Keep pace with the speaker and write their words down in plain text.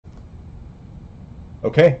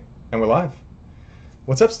Okay, and we're live.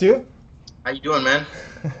 What's up, Stu? How you doing, man?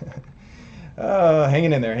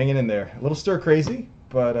 Hanging in there, hanging in there. A little stir crazy,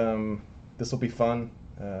 but this will be fun.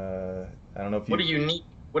 I don't know if you.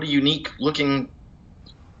 What a unique looking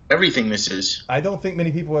everything this is. I don't think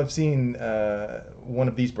many people have seen one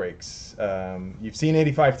of these breaks. You've seen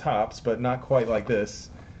 85 tops, but not quite like this.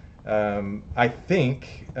 I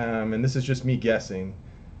think, and this is just me guessing,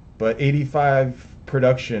 but 85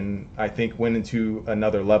 production, I think, went into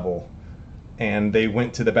another level. And they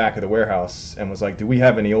went to the back of the warehouse and was like, do we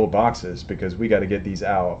have any old boxes? Because we got to get these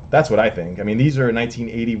out. That's what I think. I mean, these are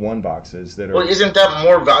 1981 boxes that are Well, isn't that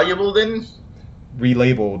more valuable than?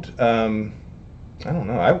 relabeled. I don't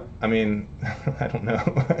know. I mean, I don't know.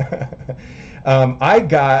 I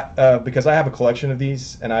got, because I have a collection of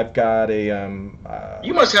these, and I've got a...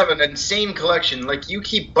 You must have an insane collection. Like, you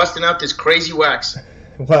keep busting out this crazy wax.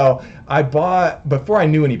 well, I bought, before I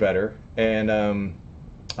knew any better, and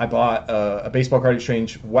I bought a baseball card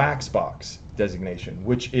exchange wax box designation,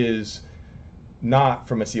 which is not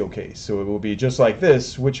from a seal case. So it will be just like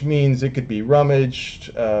this, which means it could be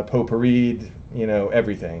rummaged, potpourried,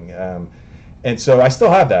 everything. And so I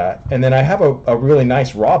still have that. And then I have a really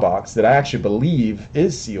nice raw box that I actually believe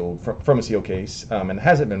is sealed from a seal case and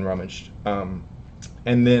hasn't been rummaged. And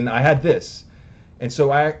then I had this. And so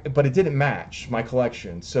but it didn't match my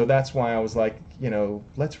collection. So that's why I was like,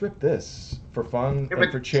 let's rip this for fun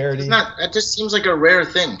and for charity. That just seems like a rare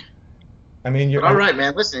thing. I mean, you're all right,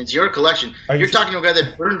 man. Listen, it's your collection. You're talking to a guy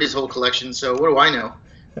that burned his whole collection. So what do I know?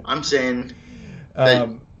 I'm saying.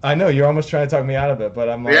 I know you're almost trying to talk me out of it, but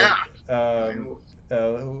I'm like, yeah.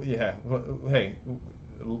 Hey,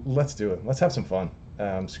 let's do it. Let's have some fun.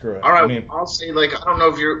 Screw it. All right. I mean, I'll say, I don't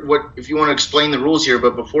know if you want to explain the rules here,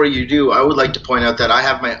 but before you do, I would like to point out that I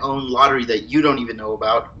have my own lottery that you don't even know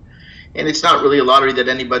about, and it's not really a lottery that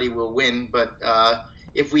anybody will win. But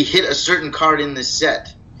if we hit a certain card in this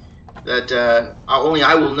set, that only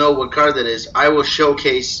I will know what card that is, I will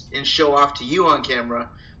showcase and show off to you on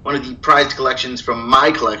camera one of the prized collections from my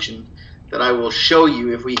collection that I will show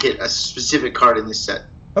you if we hit a specific card in this set.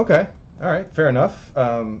 Okay. All right. Fair enough.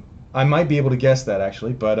 I might be able to guess that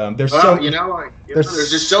actually, but there's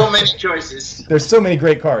just so many choices. There's so many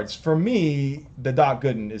great cards. For me, the Doc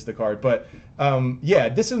Gooden is the card, but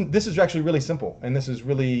this is actually really simple, and this is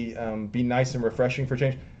really be nice and refreshing for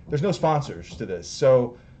change. There's no sponsors to this,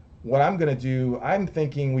 so what I'm gonna do, I'm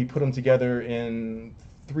thinking we put them together in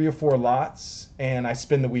 3 or 4 lots, and I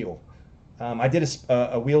spin the wheel. I did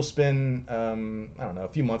a wheel spin, I don't know, a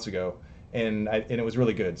few months ago, and it was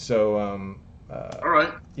really good. So. All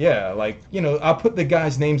right. Yeah, I'll put the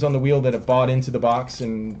guys' names on the wheel that have bought into the box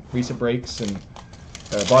in recent breaks and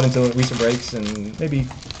maybe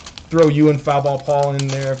throw you and Foul Ball Paul in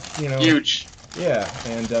there. Huge. Yeah,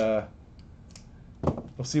 and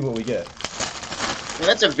we'll see what we get. Well,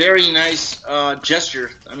 that's a very nice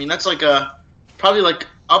gesture. I mean, that's probably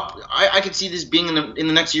up. I could see this being in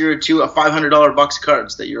the next year or two a $500 box of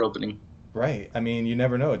cards that you're opening. Right. I mean, you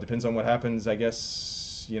never know. It depends on what happens, I guess.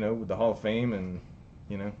 With the Hall of Fame and,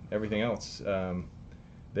 everything else.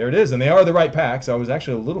 There it is, and they are the right packs. I was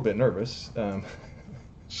actually a little bit nervous.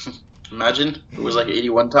 Imagine it was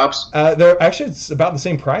 81 tops. It's about the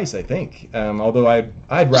same price, I think. Although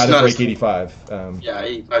I'd rather break 85. Yeah,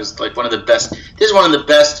 85 is one of the best. This is one of the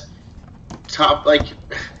best top.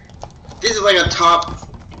 This is a top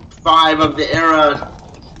 5 of the era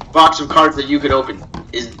box of cards that you could open.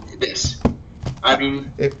 Is this? I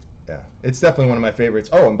mean. Yeah, it's definitely one of my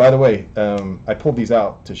favorites. Oh, and by the way, I pulled these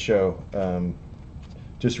out to show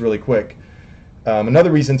just really quick.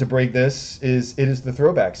 Another reason to break this is it is the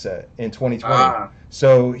throwback set in 2020.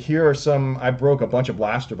 So here are some. I broke a bunch of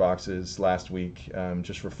blaster boxes last week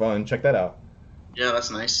just for fun. Check that out. Yeah,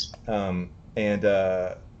 that's nice. And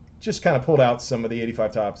just kind of pulled out some of the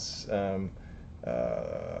 85 tops. A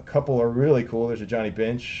couple are really cool. There's a Johnny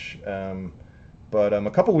Bench. But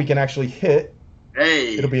a couple we can actually hit.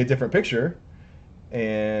 Hey. It'll be a different picture,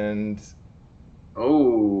 and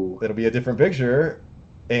it'll be a different picture,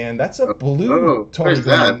 and that's a blue Tony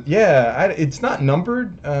Gwynn. Yeah, it's not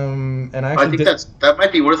numbered, and I think that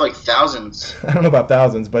might be worth thousands. I don't know about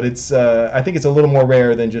thousands, but it's I think it's a little more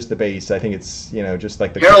rare than just the base. I think it's just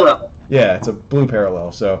like the parallel. Yeah, it's a blue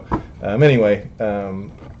parallel. So anyway, a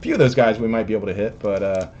few of those guys we might be able to hit,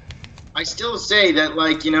 but I still say that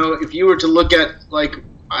if you were to look at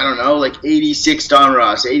I don't know, 86 Don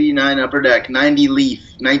Ross, 89 Upper Deck, 90 Leaf,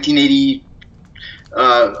 1980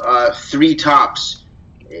 3 Tops,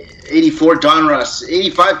 84 Don Ross,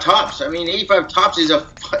 85 Tops. I mean, 85 Tops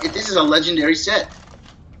this is a legendary set.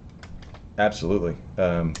 Absolutely.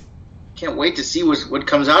 Can't wait to see what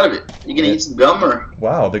comes out of it. You gonna eat some gum or?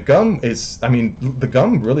 Wow, the gum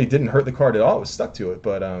really didn't hurt the card at all. It was stuck to it,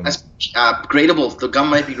 but that's gradable. The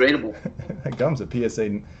gum might be gradable. That gum's a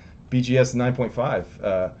PSA BGS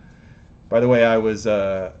 9.5. By the way, I was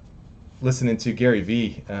listening to Gary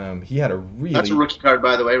V. He had a really... That's a rookie card,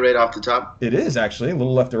 by the way, right off the top. It is, actually, a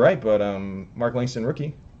little left to right, but Mark Langston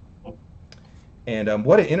rookie. And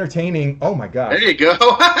what an entertaining... Oh, my God. There you go.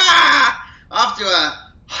 Off to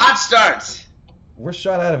a hot start. We're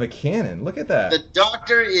shot out of a cannon. Look at that. The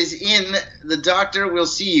doctor is in. The doctor will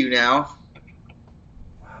see you now.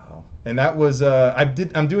 Wow. And that was...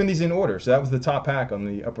 I'm doing these in order, so that was the top pack on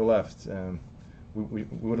the upper left. We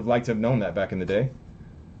would have liked to have known that back in the day.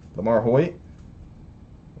 Lamar Hoyt.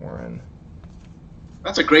 Warren.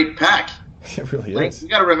 That's a great pack. It really is. You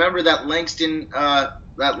got to remember that Langston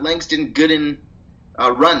Gooden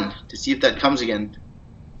run to see if that comes again.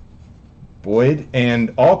 Boyd,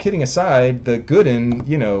 and all kidding aside, the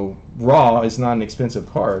Gooden, raw is not an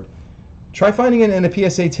expensive card. Try finding it in a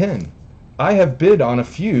PSA 10. I have bid on a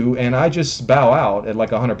few, and I just bow out at like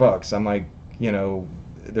 $100. I'm like,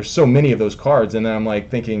 there's so many of those cards, and then I'm like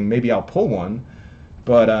thinking maybe I'll pull one,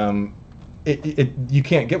 but you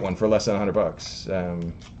can't get one for less than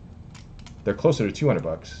 $100. They're closer to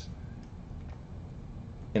 $200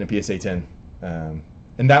 in a PSA 10, and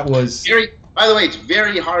that was. By the way, it's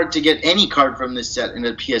very hard to get any card from this set in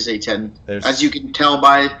a PSA 10, as you can tell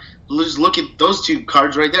by just look at those two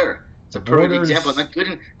cards right there. It's a perfect example. That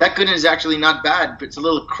Gooden is actually not bad, but it's a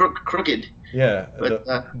little crooked. Yeah,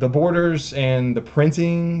 but, the borders and the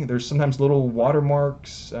printing. There's sometimes little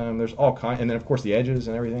watermarks. There's all kinds, and then of course the edges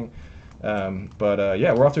and everything. But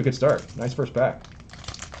yeah, we're off to a good start. Nice first pack.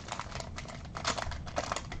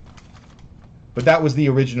 But that was the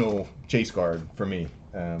original chase card for me.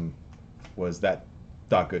 Was that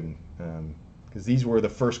Doc Gooden, because these were the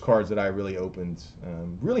first cards that I really opened,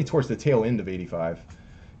 really towards the tail end of '85.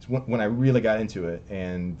 It's when I really got into it,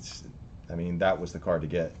 and I mean that was the card to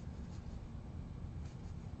get.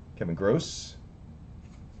 Kevin Gross,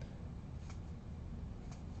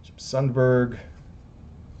 Chip Sundberg,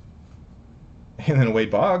 and then Wade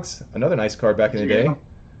Boggs, another nice card back in the day.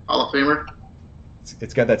 Hall of Famer.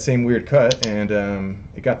 It's got that same weird cut, and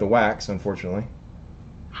it got the wax, unfortunately.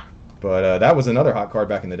 But that was another hot card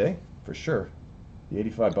back in the day, for sure. The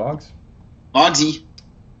 85 Boggs. Boggsy.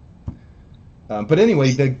 But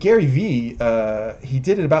anyway, the Gary V, he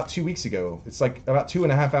did it about 2 weeks ago. It's like about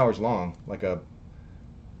 2.5 hours long, like a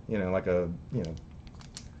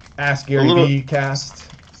Ask Gary V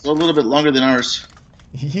cast. A little bit longer than ours.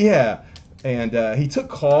 Yeah, and he took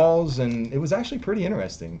calls, and it was actually pretty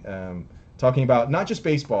interesting. Talking about not just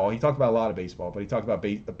baseball. He talked about a lot of baseball, but he talked about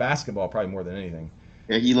basketball probably more than anything.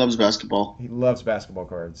 Yeah, he loves basketball. He loves basketball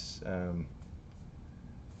cards.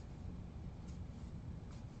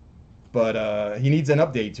 But he needs an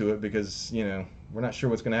update to it because, we're not sure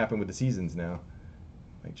what's going to happen with the seasons now.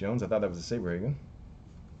 Mike Jones, I thought that was a Saberhagen.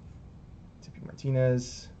 Tippy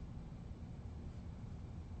Martinez.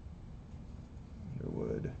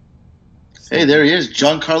 Underwood. Hey, there he is,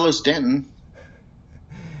 Giancarlo Stanton.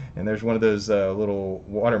 And there's one of those little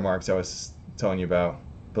watermarks I was telling you about.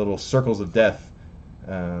 The little circles of death.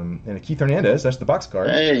 And a Keith Hernandez, that's the box card.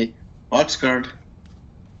 Hey, box card.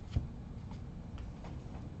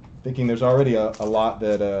 Thinking there's already a lot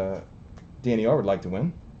that Danny R would like to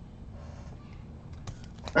win.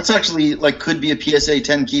 That's actually could be a PSA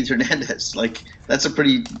 10 Keith Hernandez. That's like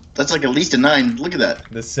at least a 9. Look at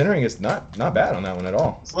that. The centering is not bad on that one at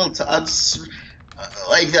all. It's a little it's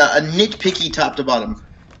a nitpicky top to bottom.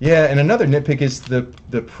 Yeah, and another nitpick is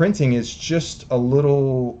the printing is just a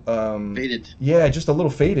little faded. Yeah, just a little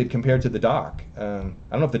faded compared to the dock. I don't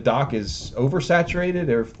know if the dock is oversaturated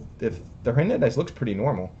or if the Hernandez looks pretty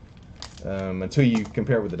normal until you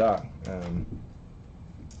compare it with the dock.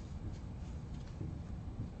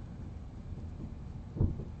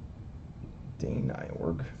 Dane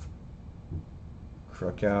Nyborg,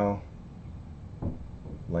 Krakow,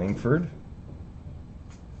 Langford,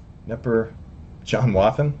 Nepper, John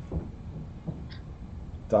Wathen,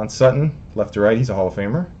 Don Sutton, left to right, he's a Hall of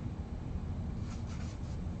Famer.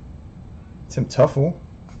 Tim Tuffle,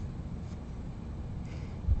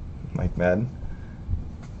 Mike Madden,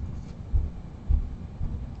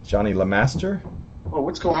 Johnny LeMaster. Oh,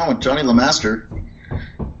 what's going on with Johnny LeMaster?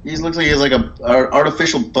 He looks like he has like a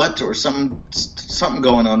artificial butt or something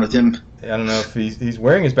going on with him. I don't know if he's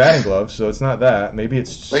wearing his batting gloves, so it's not that. Maybe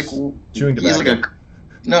it's chewing tobacco.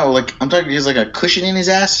 I'm talking. He's like a cushion in his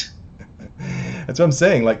ass. That's what I'm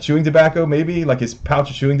saying. Like chewing tobacco, maybe like his pouch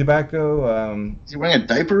of chewing tobacco. Is he wearing a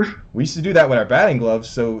diaper? We used to do that with our batting gloves,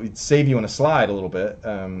 so it'd save you on a slide a little bit.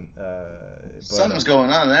 Something's going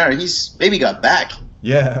on there. He's maybe got back.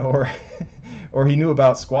 Yeah, or he knew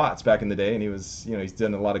about squats back in the day, and he was, he's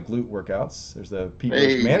done a lot of glute workouts. There's the Pete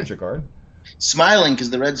Rose manager card. Smiling because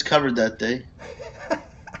the Reds covered that day.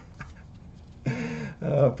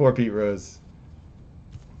 Oh, poor Pete Rose.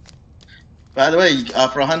 By the way,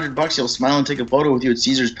 for $100, he'll smile and take a photo with you at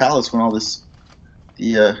Caesar's Palace when all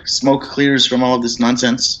the smoke clears from all of this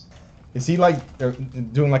nonsense. Is he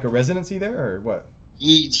doing like a residency there or what?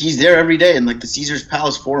 He's there every day in like the Caesar's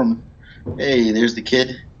Palace Forum. Hey, there's the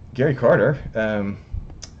kid. Gary Carter.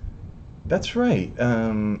 That's right.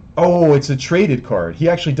 It's a traded card. He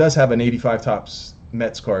actually does have an 85 Topps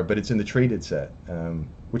Mets card, but it's in the traded set,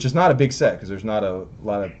 which is not a big set because there's not a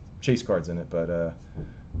lot of chase cards in it. But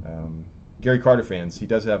Gary Carter fans, he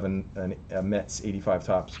does have a Mets 85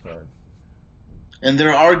 Topps card. And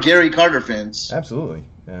there are Gary Carter fans. Absolutely.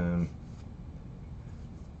 I'm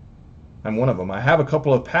one of them. I have a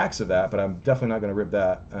couple of packs of that, but I'm definitely not going to rip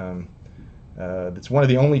that. It's one of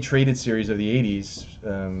the only traded series of the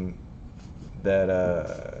 80s that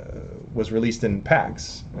was released in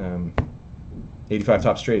packs. 85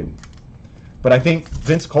 Topps traded. But I think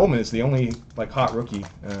Vince Coleman is the only hot rookie.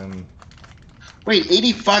 Wait,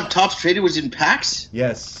 85 Topps traded was in packs?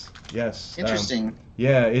 Yes. Interesting.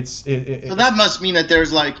 Yeah, so that must mean that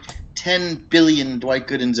there's 10 billion Dwight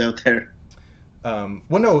Goodens out there.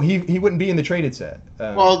 No, he wouldn't be in the traded set.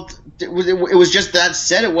 It was just that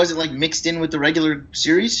set. It wasn't mixed in with the regular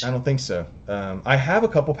series. I don't think so. I have a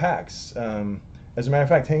couple packs. As a matter of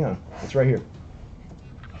fact, hang on, it's right here.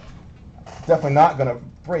 Definitely not gonna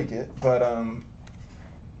break it, but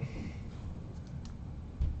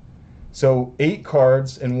so 8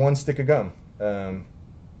 cards and 1 stick of gum.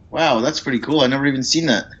 Wow, that's pretty cool. I never even seen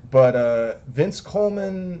that. But Vince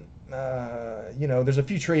Coleman. There's a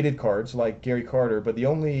few traded cards like Gary Carter, but the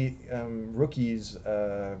only rookies,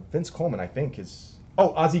 Vince Coleman, I think, is...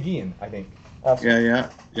 Oh, Ozzie Guillen, I think. Also. Yeah.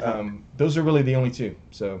 Those are really the only two,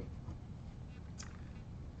 so...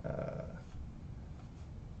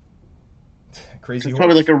 crazy. It's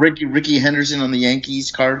probably a Ricky Henderson on the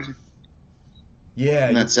Yankees card. Yeah.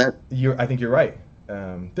 In that set? I think you're right.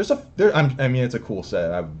 It's a cool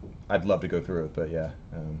set. I'd love to go through it, but yeah...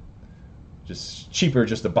 just cheaper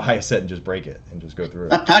just to buy a set and just break it and just go through it.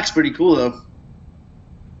 That pack's pretty cool, though.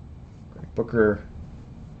 Greg Booker.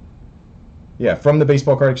 Yeah, from the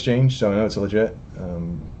Baseball Card Exchange, so I know it's legit.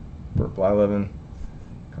 Burt Blyleven,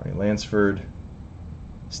 Carney Lansford,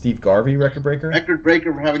 Steve Garvey, record breaker. Record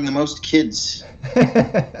breaker for having the most kids.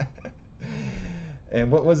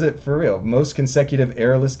 And what was it for real? Most consecutive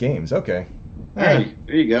errorless games. Okay. Hey,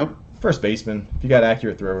 there you go. First baseman. If you got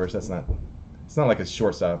accurate throwers, it's not like a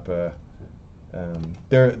shortstop. The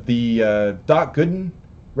Doc Gooden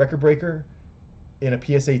record breaker in a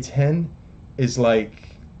PSA 10 is the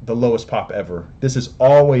lowest pop ever. This is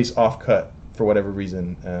always off cut for whatever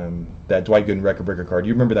reason. That Dwight Gooden record breaker card.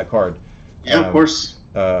 You remember that card? Yeah, of course.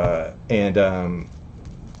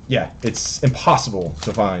 It's impossible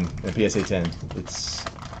to find in a PSA 10. It's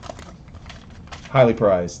highly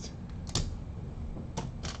prized.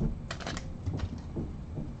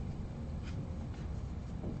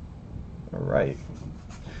 Right.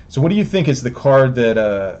 So what do you think is the card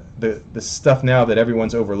that the stuff now that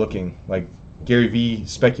everyone's overlooking? Like Gary V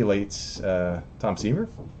speculates Tom Seaver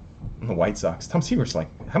on the White Sox. Tom Seaver's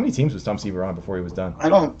how many teams was Tom Seaver on before he was done? I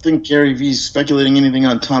don't think Gary V's speculating anything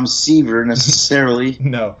on Tom Seaver necessarily.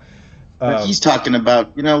 No. He's talking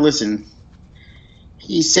about, listen,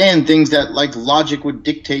 he's saying things that logic would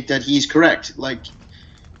dictate that he's correct.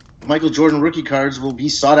 Michael Jordan rookie cards will be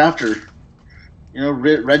sought after.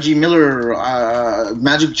 Reggie Miller,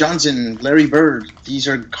 Magic Johnson, Larry Bird. These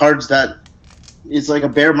are cards that it's a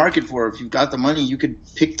bear market for. If you've got the money, you could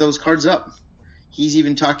pick those cards up. He's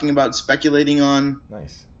even talking about speculating on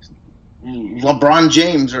LeBron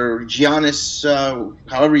James or Giannis,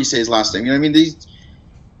 however you say his last name. You know what I mean?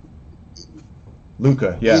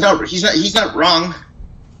 Luka, yeah. He's not wrong,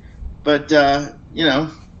 but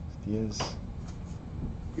he is.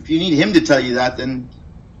 If you need him to tell you that, then.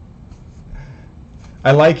 I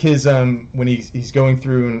like his when he's going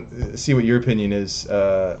through and see what your opinion is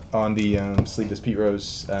on the Sleepless Pete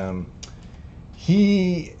Rose.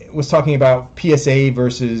 He was talking about PSA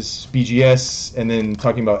versus BGS, and then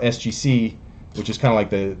talking about SGC, which is kind of like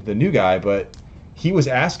the new guy. But he was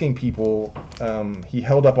asking people. He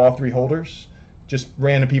held up all 3 holders, just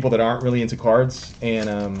random people that aren't really into cards,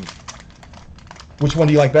 and which one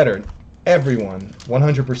do you like better? Everyone,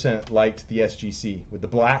 100% liked the SGC with the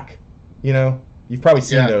black, You've probably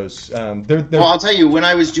seen Yeah. those. Well, I'll tell you, when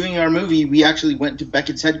I was doing our movie, we actually went to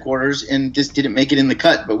Beckett's headquarters, and this didn't make it in the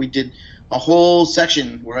cut, but we did a whole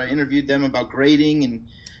section where I interviewed them about grading, and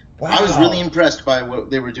I was really impressed by what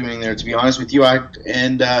they were doing there, to be honest with you.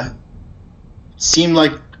 It seemed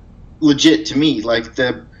like legit to me. Like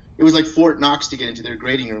it was like Fort Knox to get into their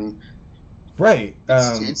grading room. Right.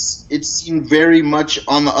 It seemed very much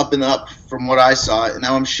on the up and up from what I saw. And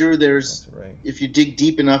now I'm sure if you dig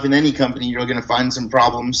deep enough in any company, you're going to find some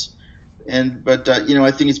problems. But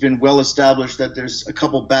I think it's been well established that there's a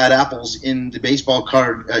couple bad apples in the baseball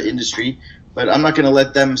card industry. But I'm not going to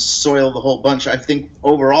let them soil the whole bunch. I think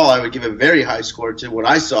overall I would give a very high score to what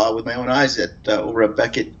I saw with my own eyes over at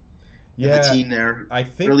Beckett. Yeah, the team there. I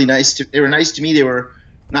think really nice. They were nice to me. They were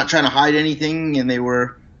not trying to hide anything, and they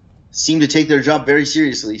seemed to take their job very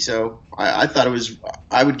seriously. So I thought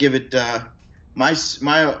I would give it my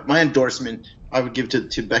endorsement. I would give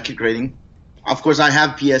to Beckett Grading. Of course, I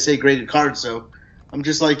have PSA graded cards, so I'm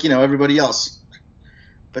just like everybody else.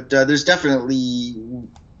 But there's definitely.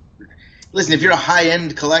 Listen, if you're a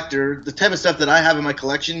high-end collector, the type of stuff that I have in my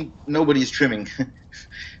collection, nobody's trimming.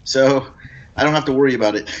 So I don't have to worry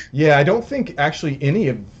about it. Yeah, I don't think actually any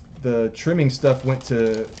of the trimming stuff went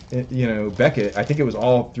to Beckett. I think it was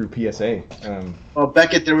all through PSA. Well,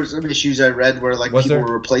 Beckett, there was some issues I read where people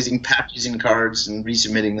were replacing patches in cards and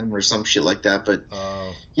resubmitting them or some shit like that. But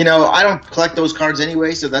I don't collect those cards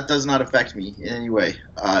anyway, so that does not affect me in any way.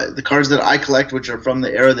 The cards that I collect, which are from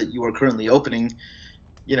the era that you are currently opening,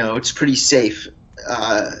 it's pretty safe.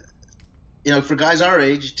 For guys our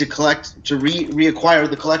age to collect, to reacquire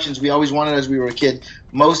the collections we always wanted as we were a kid,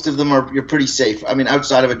 most of them you're pretty safe. I mean,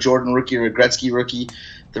 outside of a Jordan rookie or a Gretzky rookie,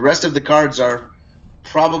 the rest of the cards are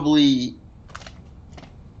probably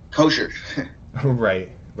kosher.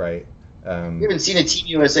 Right. We haven't seen a Team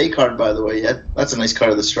USA card, by the way, yet. That's a nice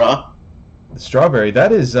card of the straw. The strawberry.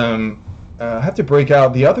 That is. I have to break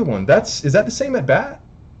out the other one. Is that the same at bat?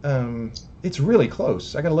 It's really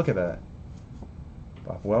close. I got to look at that.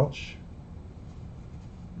 Bob Welch.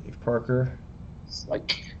 Dave Parker.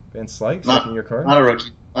 Slyke. Ben Slyke taking your card? Not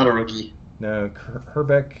a rookie. No,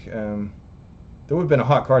 Herbeck. There would have been a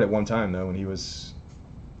hot card at one time, though, when he was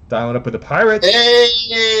dialing up with the Pirates.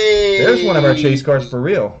 Hey! There's one of our chase cards for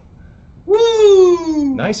real.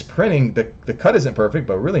 Woo! Nice printing. The cut isn't perfect,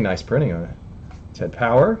 but really nice printing on it. Ted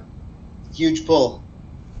Power. Huge pull.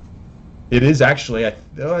 It is actually.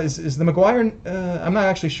 Is the McGwire? I'm not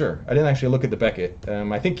actually sure. I didn't actually look at the Beckett.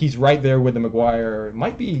 I think he's right there with the McGwire. It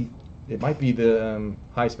might be the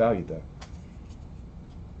highest valued though.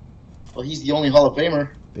 Well, he's the only Hall of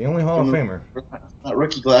Famer. The only Hall of Famer. Not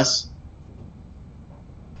rookie class.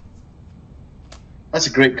 That's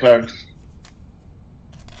a great card.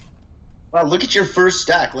 Wow, look at your first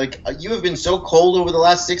stack. Like, you have been so cold over the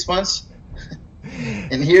last 6 months,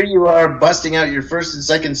 and here you are busting out your first and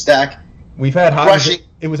second stack. We've had crushing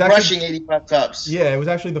 85 tops. Yeah, it was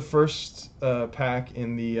actually the first pack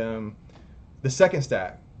in the second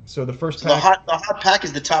stack. So the first pack. The hot pack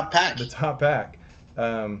is the top pack. The top pack.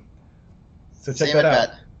 So check Same that at out.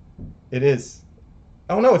 bat. It is.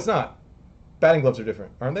 Oh no, it's not. Batting gloves are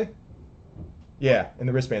different, aren't they? Yeah, and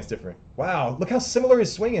the wristband's different. Wow, look how similar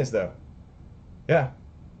his swing is, though. Yeah.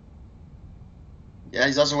 Yeah,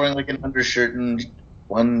 he's also wearing like an undershirt in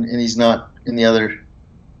one, and he's not in the other.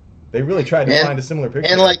 They really tried to find a similar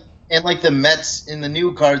picture. And like the Mets in the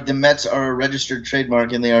new card, the Mets are a registered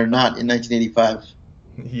trademark, and they are not in 1985.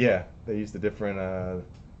 Yeah, they used a different,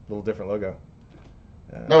 little different logo.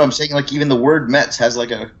 No, I'm saying like even the word Mets has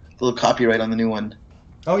like a little copyright on the new one.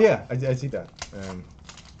 Oh yeah, I see that.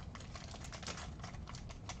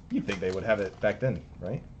 You'd think they would have it back then,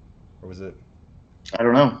 right? Or was it? I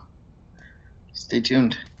don't know. Stay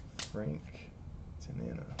tuned. Frank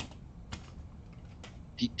Tanana.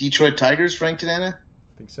 Detroit Tigers, Frank Tanana?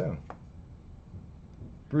 I think so.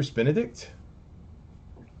 Bruce Benedict?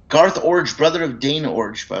 Garth Orge, brother of Dane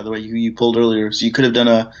Orge, by the way, who you pulled earlier. So you could have done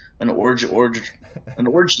an orgy.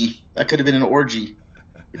 That could have been an orgy.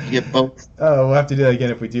 If you get both. Oh, we'll have to do that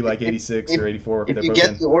again if we do like 86 or 84. If you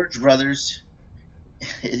get the Orge brothers,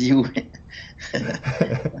 you win.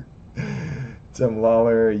 Tim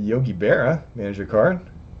Lawler, Yogi Berra, manager card.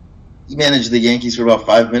 He managed the Yankees for about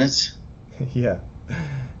 5 minutes. Yeah.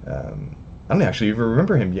 I don't actually even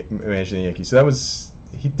remember him managing the Yankees. So that was...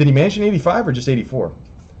 Did he manage in 85 or just 84?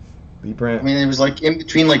 Lee Brandt. I mean, it was like in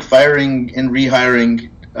between like firing and rehiring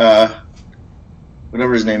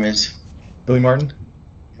whatever his name is. Billy Martin?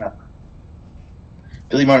 Yeah.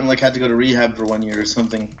 Billy Martin like had to go to rehab for 1 year or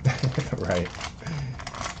something. Right.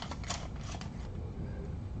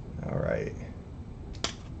 All right.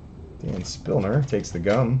 Dan Spillner takes the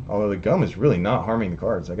gum, although the gum is really not harming the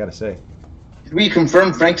cards, I gotta say. Did we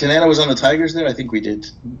confirm Frank Tanana was on the Tigers there? I think we did.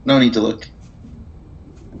 No need to look.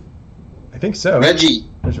 I think so. Reggie.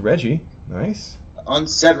 There's Reggie. Nice. On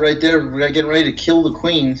set right there, getting ready to kill the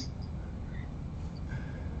Queen.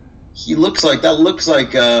 That looks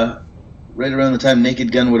like right around the time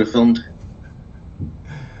Naked Gun would have filmed.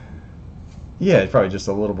 Yeah, probably just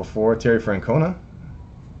a little before. Terry Francona.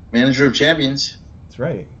 Manager of champions. That's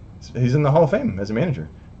right. He's in the Hall of Fame as a manager.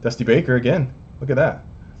 Dusty Baker again. Look at that.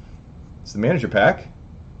 It's the manager pack.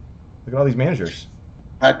 Look at all these managers.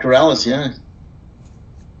 Pat Corrales, yeah.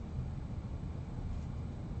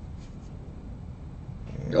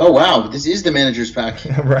 Oh, wow. This is the manager's pack.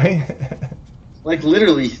 Right? Like,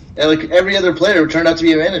 literally. Like, every other player turned out to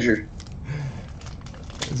be a manager.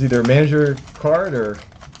 It's either a manager card or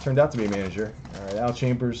turned out to be a manager. All right, Al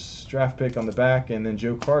Chambers draft pick on the back, and then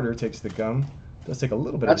Joe Carter takes the gum. Does take a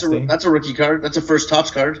little bit of a sting. That's a rookie card. That's a first Topps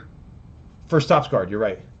card. First Topps card, you're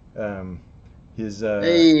right.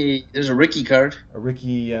 Hey, there's a Ricky card. A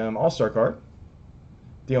Ricky All-Star card.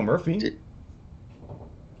 Dale Murphy.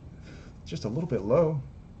 Just a little bit low.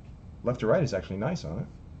 Left to right is actually nice on it.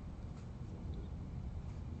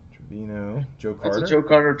 Trevino, Joe Carter. That's a Joe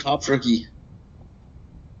Carter Topps rookie.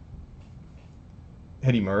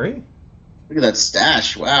 Eddie Murray. Look at that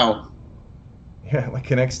stash. Wow. Yeah, like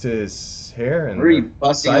connects to his hair and Murray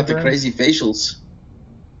busting out the crazy facials.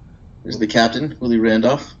 There's the captain, Willie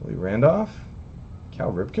Randolph. Willie Randolph.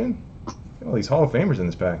 Cal Ripken. Look at all these Hall of Famers in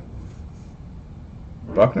this pack.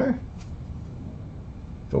 Buckner.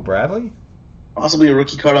 Phil Bradley. Possibly a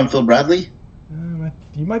rookie card on Phil Bradley.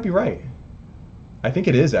 You might be right. I think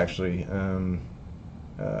it is actually.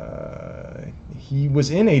 He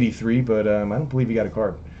was in *83, but I don't believe he got a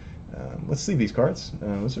card. Let's see these cards.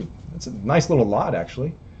 It's a nice little lot,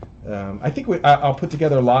 actually. I think I'll put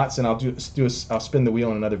together lots, and I'll spin the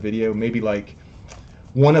wheel in another video. Maybe like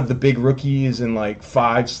one of the big rookies and like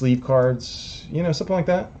 5 sleeve cards, something like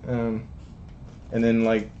that. And then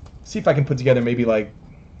like see if I can put together maybe like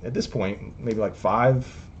at this point maybe like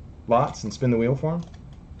 5 lots and spin the wheel for them.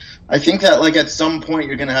 I think that like at some point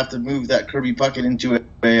you're gonna have to move that Kirby Puckett into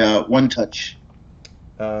a one touch.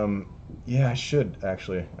 Yeah, I should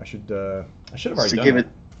actually. I should have already done it.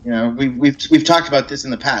 We've talked about this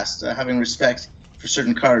in the past, having respect for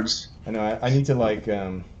certain cards. I know. I need to like.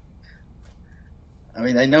 I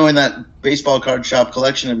mean, I know in that baseball card shop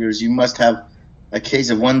collection of yours, you must have a case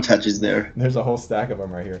of one touches there. There's a whole stack of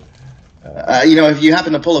them right here. If you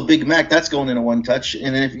happen to pull a Big Mac, that's going in a one touch,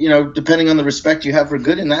 and if depending on the respect you have for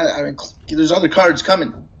Gooden, that I mean, there's other cards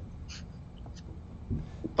coming.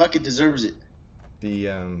 Puckett deserves it. The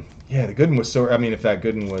Gooden was so. I mean, if that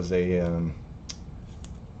Gooden was a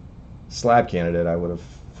slab candidate, I would have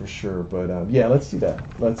for sure. But yeah, let's do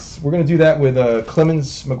that. We're gonna do that with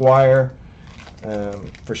Clemens, McGwire,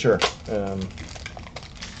 for sure.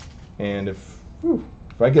 And if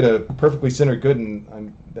I get a perfectly centered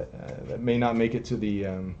Gooden, that may not make it to the.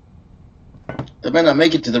 That may not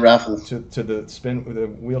make it to the raffle. To the spin, the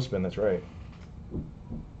wheel spin. That's right.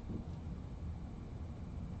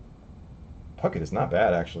 Puckett is not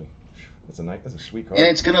bad, actually. That's a sweet card. And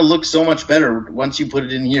it's gonna look so much better once you put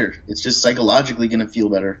it in here. It's just psychologically gonna feel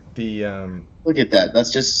better. Look at that.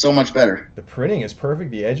 That's just so much better. The printing is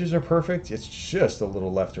perfect. The edges are perfect. It's just a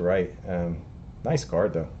little left to right. Nice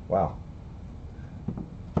card though. Wow.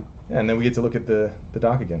 Yeah, and then we get to look at the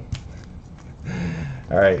dock again.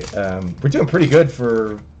 All right, we're doing pretty good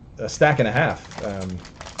for a stack and a half.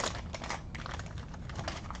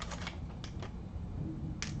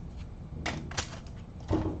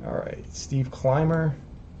 All right, Steve Clymer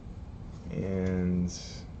and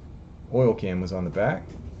Oil Can was on the back.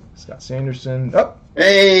 Scott Sanderson. Oh,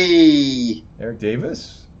 hey, Eric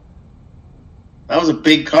Davis. That was a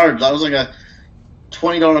big card. That was like a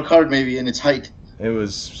 $20 card maybe in its height. It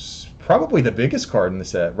was probably the biggest card in the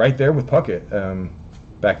set, right there with Puckett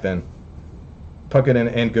back then. Puckett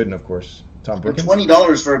and Gooden, of course. Tom Brookins.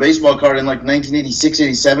 $20 for a baseball card in like 1986,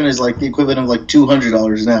 87 is like the equivalent of like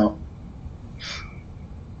 $200 now.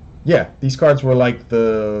 Yeah, these cards were like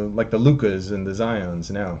the Lucas and the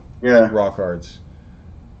Zions now. Yeah. Raw cards.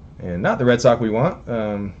 And not the Red Sox we want.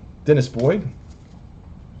 Dennis Boyd.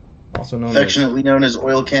 Also affectionately known as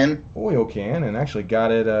Oil Can. Oil Can, and actually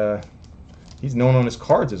got it. He's known on his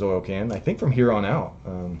cards as Oil Can, I think from here on out.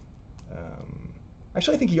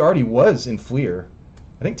 Actually, I think he already was in Fleer.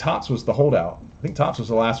 I think Topps was the holdout. I think Topps was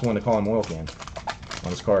the last one to call him Oil Can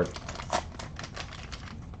on his card.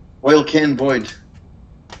 Oil Can Boyd.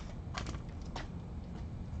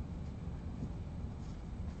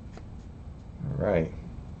 All right.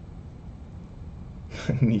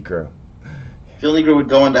 Necro. Phil Negro would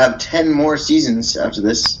go on to have 10 more seasons after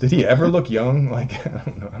this. Did he ever look young? Like, I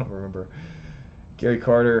don't know. I don't remember. Gary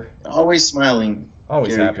Carter. Always smiling.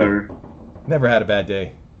 Always Gary happy. Carter. Never had a bad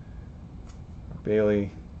day.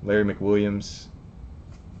 Bailey. Larry McWilliams.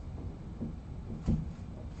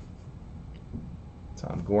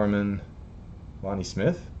 Tom Gorman. Lonnie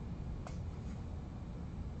Smith.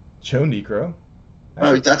 Joe Necro.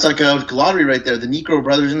 Oh, that's like a lottery right there. The Necro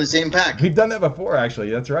brothers in the same pack. We've done that before, actually.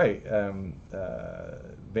 That's right.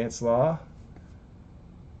 Vance Law.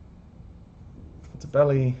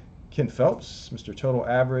 Belly. Ken Phelps. Mr. Total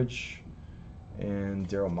Average. And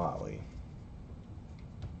Daryl Motley.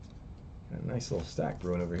 A nice little stack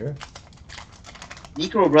brewing over here.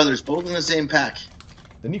 Necro brothers, both in the same pack.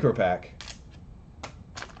 The Necro pack.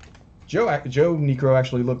 Joe Necro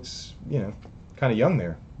actually looks, kind of young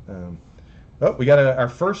there. We got our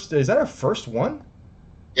first. Is that our first one?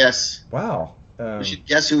 Yes. Wow. You should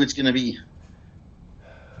guess who it's going to be.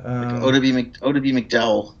 Like O.W.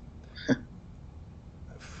 McDowell.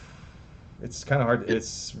 It's kind of hard.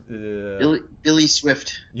 It's Billy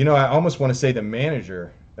Swift. I almost want to say the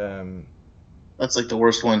manager. That's like the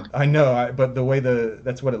worst one. I know, but the way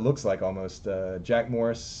that's what it looks like almost. Jack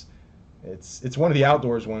Morris. It's one of the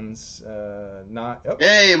outdoors ones. Not. Oh.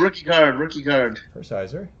 Hey, rookie card.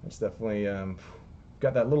 Hershiser. That's definitely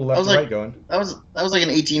got that little left and right going. That was like an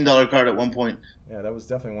 $18 card at one point. Yeah, that was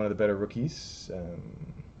definitely one of the better rookies.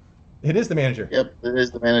 It is the manager. Yep, it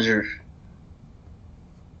is the manager.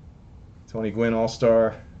 Tony Gwynn,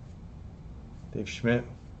 All-Star. Dave Schmidt.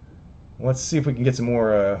 Let's see if we can get some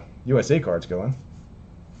more USA cards going.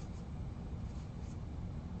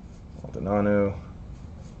 Aldonado.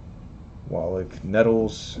 Wallach,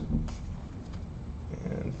 Nettles,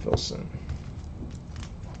 and Filson.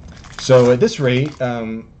 So at this rate,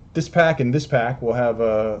 this pack and this pack will have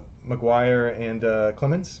McGwire and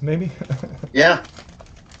Clemens, maybe? Yeah.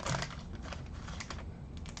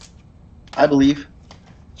 I believe.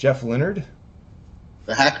 Jeff Leonard.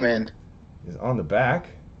 The Hackman. Is on the back.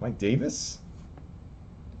 Mike Davis.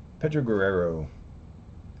 Pedro Guerrero.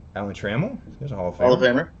 Alan Trammell. There's a Hall of Famer. Hall of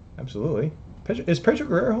Famer. Absolutely. Is Pedro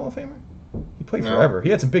Guerrero Hall of Famer? He played forever. He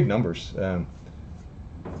had some big numbers.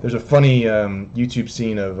 There's a funny YouTube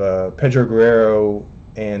scene of Pedro Guerrero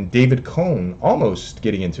and David Cone almost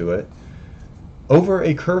getting into it over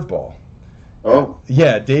a curveball. Oh.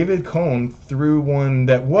 Yeah, David Cone threw one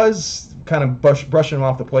that was kind of brushing him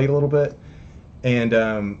off the plate a little bit, and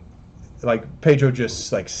Pedro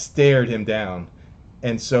just stared him down.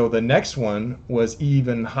 And so the next one was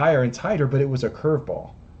even higher and tighter, but it was a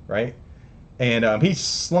curveball, right? And he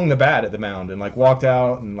slung the bat at the mound and walked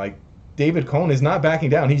out, and David Cone is not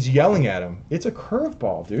backing down. He's yelling at him. It's a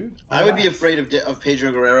curveball, dude. I would be afraid of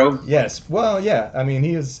Pedro Guerrero. Yes. Well, yeah. I mean,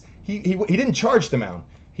 he didn't charge the mound.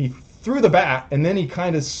 He threw the bat and then he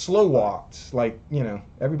kind of slow walked,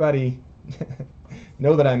 everybody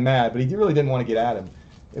know that I'm mad, but he really didn't want to get at him.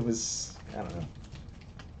 It was, I don't know.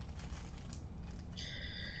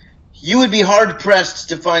 You would be hard pressed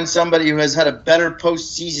to find somebody who has had a better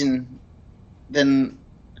postseason than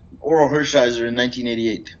Oral Hershiser in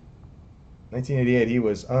 1988. 1988, he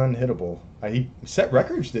was unhittable. He set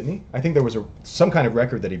records, didn't he? I think there was some kind of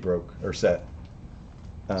record that he broke or set.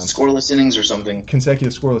 Scoreless innings or something.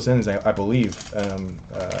 Consecutive scoreless innings, I believe.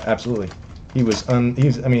 Absolutely. He was.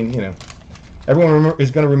 Everyone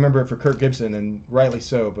is going to remember it for Kirk Gibson, and rightly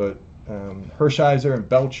so. But Hershiser and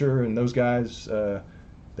Belcher and those guys,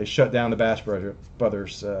 they shut down the Bash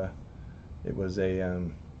brothers. It was a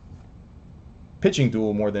pitching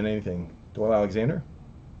duel more than anything. Doyle Alexander,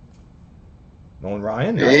 Nolan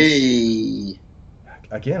Ryan. Hey.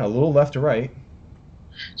 Again, a little left to right.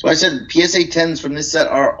 So I said PSA 10s from this set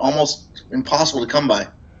are almost impossible to come by.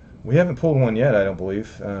 We haven't pulled one yet, I don't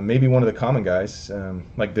believe. Maybe one of the common guys,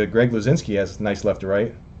 like the Greg Luzinski has nice left to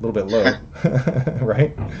right, a little bit low,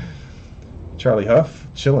 right? Charlie Huff,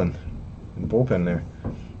 chilling in the bullpen there.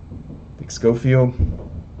 Dick Schofield,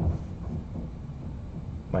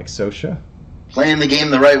 Mike Scioscia. Playing the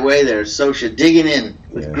game the right way there. Scioscia digging in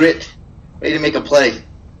with grit, ready to make a play.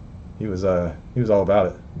 He was all about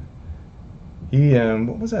it. He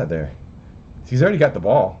what was that there? He's already got the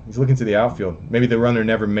ball. He's looking to the outfield. Maybe the runner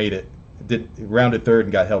never made it. Rounded third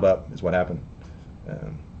and got held up is what happened.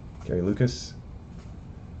 Gary Lucas,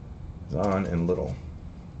 Zahn, and Little.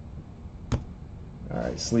 All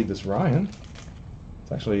right, sleeve this Ryan.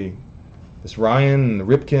 It's actually this Ryan and the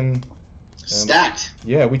Ripken. Stacked.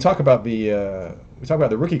 Yeah, we talk about the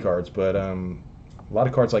rookie cards, but a lot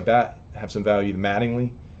of cards like that have some value.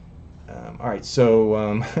 Mattingly. All right,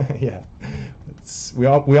 so yeah, we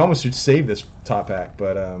almost should save this top pack,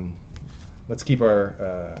 but let's keep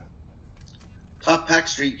our top pack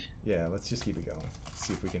streak. Yeah, let's just keep it going. Let's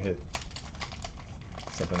see if we can hit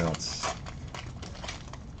something else.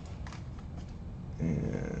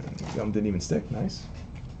 And gum didn't even stick. Nice.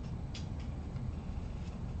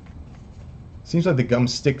 Seems like the gum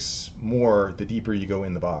sticks more the deeper you go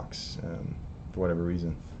in the box, for whatever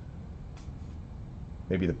reason.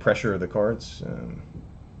 Maybe the pressure of the cards.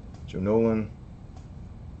 Joe Nolan,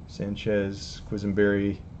 Sanchez,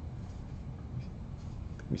 Quisenberry.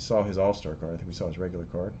 We saw his All-Star card. I think we saw his regular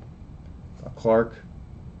card. Clark,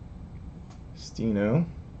 Steno,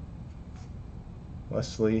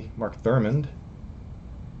 Leslie, Mark Thurmond.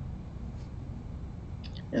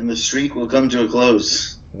 And the streak will come to a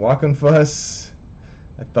close. Walkenfuss.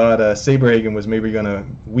 I thought Saberhagen was maybe going to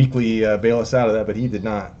weekly bail us out of that, but he did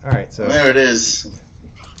not. All right, so there it is.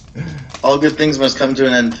 All good things must come to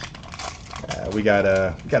an end. We got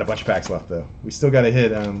a bunch of packs left, though. We still got to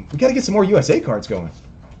hit. We got to get some more USA cards going.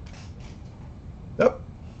 Oh,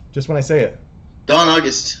 just when I say it. Don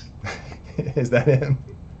August. Is that him?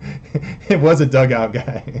 It was a dugout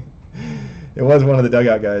guy. It was one of the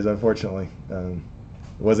dugout guys, unfortunately. It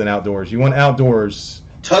wasn't outdoors. You want outdoors.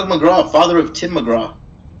 Tug McGraw, father of Tim McGraw.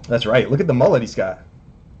 That's right. Look at the mullet he's got.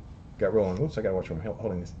 Got rolling. Oops, I got to watch where I'm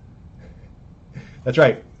holding this. That's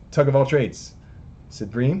right. Tug of all trades.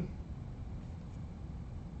 Sid Bream.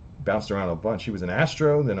 Bounced around a bunch. He was an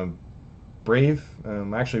Astro, then a Brave. I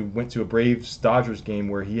actually went to a Braves-Dodgers game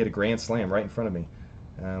where he had a grand slam right in front of me.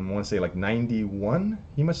 I want to say like 91.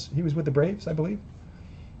 He was with the Braves, I believe.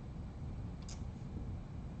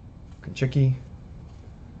 Konchicki,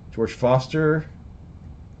 George Foster,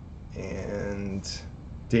 and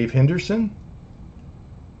Dave Henderson.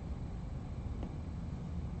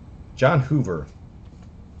 John Hoover.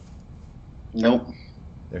 Nope.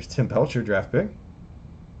 There's Tim Belcher, draft pick.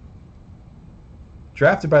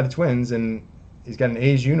 Drafted by the Twins, and he's got an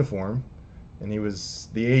A's uniform, and he was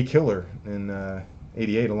the A killer in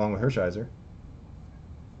 '88 along with Hershiser.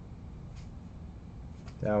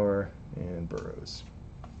 Dower and Burrows.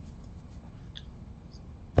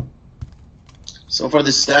 So far,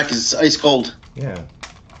 this stack is ice cold. Yeah.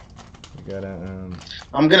 We got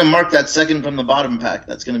I'm gonna mark that second from the bottom pack.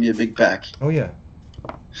 That's gonna be a big pack. Oh yeah.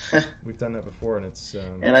 We've done that before, and it's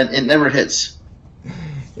and it never hits.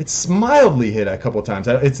 It's mildly hit a couple of times.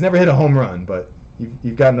 It's never hit a home run, but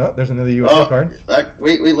you've gotten up. There's another USA card.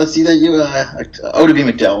 Wait, let's see that Odeby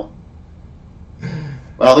McDowell.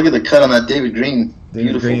 Wow, look at the cut on that David Green.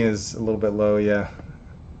 David Green is a little bit low, yeah.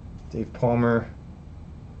 Dave Palmer,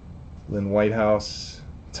 Lynn Whitehouse,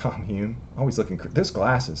 Tom Hume. Always looking. Those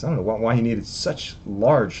glasses. I don't know why he needed such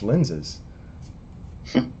large lenses.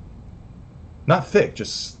 Not thick,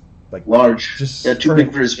 just like large. Just too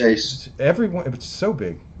big for his face. Everyone, it's so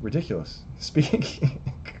big, ridiculous. Speaking.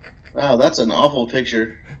 Wow, that's an awful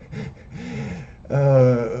picture.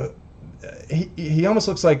 He almost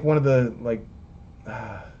looks like one of the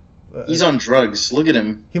He's on drugs. Look at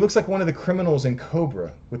him. He looks like one of the criminals in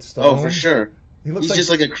Cobra with Stallone. Oh, for sure. He's just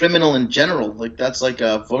like a criminal in general. Like that's like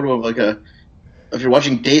a photo of if you're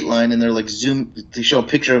watching Dateline and they're like they show a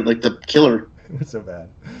picture of like the killer. It was so bad.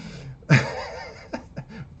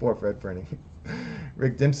 Poor Fred Fernie.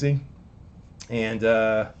 Rick Dempsey. And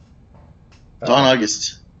Don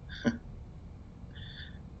August.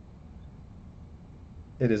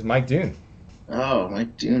 It is Mike Dune. Oh,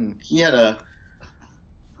 Mike Dune. He had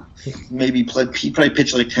he probably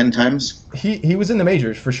pitched like 10 times. He was in the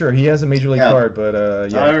majors for sure. He has a major league card, but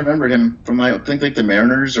yeah. I remember him from I think like the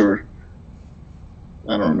Mariners or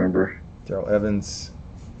I don't remember. Darrell Evans,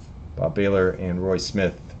 Bob Baylor, and Roy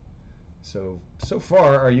Smith. So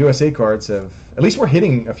far our USA cards have at least we're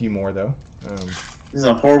hitting a few more though. This is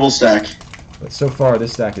a horrible stack. But so far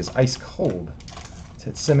this stack is ice cold.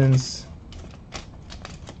 Ted Simmons,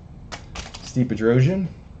 Steve Bedrosian.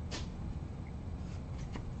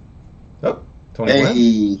 Oh, Tony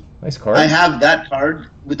Gwynn. Nice card. I have that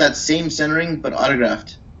card with that same centering, but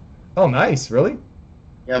autographed. Oh, nice. Really?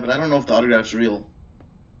 Yeah, but I don't know if the autograph's real.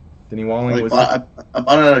 Denny Walling I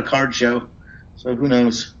bought it at a card show, so who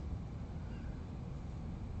knows?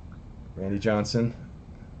 Randy Johnson.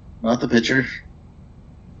 Not the pitcher.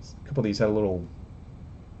 A couple of these had a little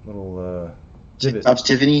divot. Pops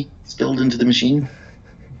Tiffany spilled into the machine.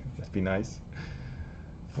 That'd be nice.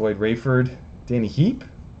 Floyd Rayford, Danny Heap,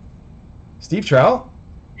 Steve Trout.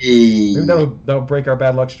 Hey. Maybe that'll break our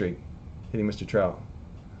bad luck streak. Hitting Mr. Trout.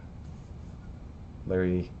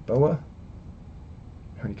 Larry Boa,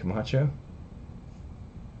 Ernie Camacho,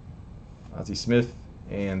 Ozzie Smith,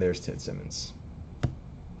 and there's Ted Simmons.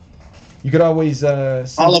 You could always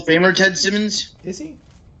Hall of Famer Ted Simmons. Is he?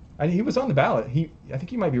 He was on the ballot. I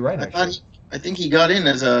think you might be right. I I think he got in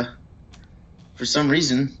for some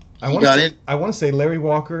reason. I want to say Larry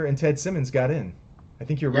Walker and Ted Simmons got in. I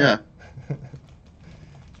think you're right. Yeah.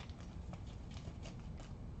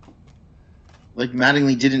 Like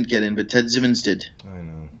Mattingly didn't get in, but Ted Simmons did. I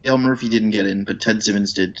know. Dale Murphy didn't get in, but Ted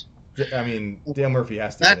Simmons did. I mean, Dale Murphy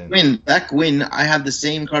has to get in. That Gwyn, I have the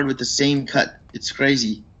same card with the same cut. It's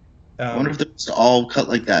crazy. I wonder if it's all cut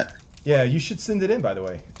like that. Yeah, you should send it in, by the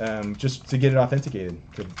way, just to get it authenticated.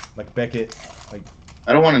 Like Beckett.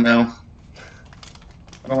 I don't want to know.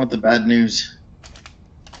 I don't want the bad news.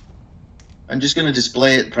 I'm just going to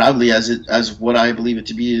display it proudly as what I believe it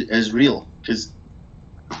to be as real, because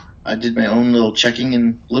I did my own little checking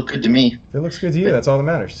and looked good to me. If it looks good to you, that's all that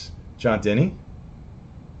matters. John Denny.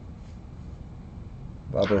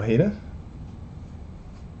 Bob Ojeda.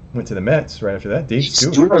 Went to the Mets right after that. Dave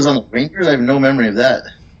Stewart was on the Rangers? I have no memory of that.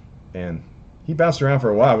 And he bounced around for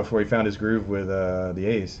a while before he found his groove with the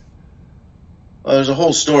A's. Well, there's a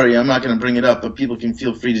whole story. I'm not going to bring it up, but people can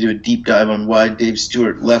feel free to do a deep dive on why Dave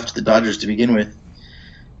Stewart left the Dodgers to begin with.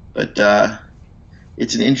 But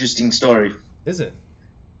it's an interesting story. Is it?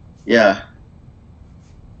 Yeah.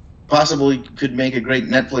 Possibly could make a great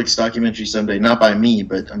Netflix documentary someday. Not by me,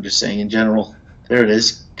 but I'm just saying in general. There it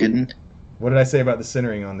is. Gooden. What did I say about the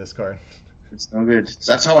centering on this card? It's no good.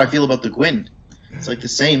 That's how I feel about the Gwyn. It's like the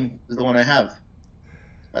same as the one I have.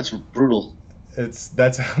 That's brutal.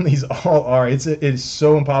 That's how these all are. It is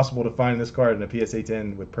so impossible to find this card in a PSA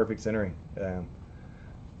 10 with perfect centering.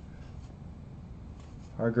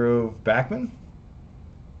 Hargrove Backman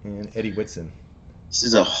and Eddie Whitson. This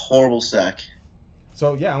is a horrible stack.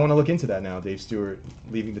 So yeah, I want to look into that now. Dave Stewart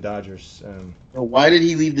leaving the Dodgers. Why did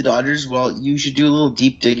he leave the Dodgers? Well, you should do a little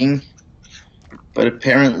deep digging. But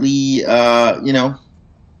apparently,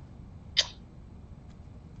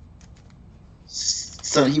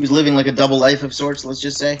 so he was living like a double life of sorts, let's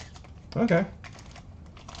just say. Okay.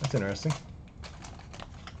 That's interesting.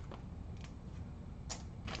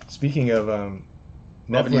 Speaking of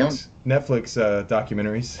Netflix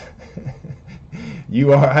documentaries,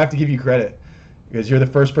 I have to give you credit because you're the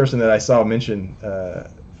first person that I saw mention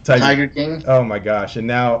Tiger King. Oh my gosh! And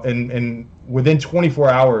now, and within 24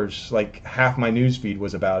 hours, like half my news feed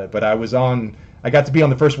was about it. But I got to be on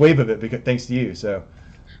the first wave of it thanks to you. So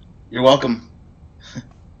you're welcome.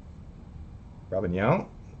 Robin Yount.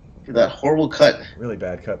 For that horrible cut. Really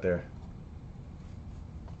bad cut there.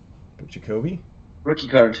 Jacoby. Rookie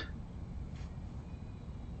card.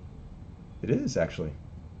 It is actually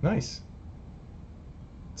nice.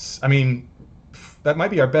 That might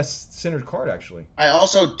be our best centered card, actually. I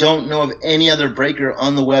also don't know of any other breaker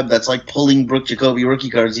on the web that's like pulling Brooke Jacoby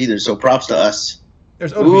rookie cards either, so props to us.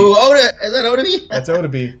 There's Oda. Ooh, Oda! Is that Oda? That's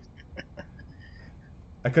Oda.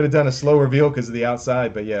 I could have done a slow reveal because of the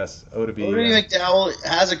outside, but yes, Oda. McDowell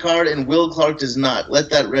has a card and Will Clark does not.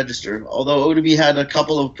 Let that register. Although Oda had a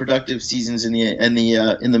couple of productive seasons in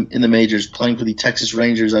the majors, playing for the Texas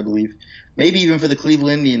Rangers, I believe, maybe even for the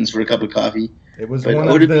Cleveland Indians for a cup of coffee. It was but one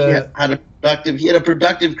Oda of the. Had a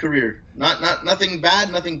productive career. Not nothing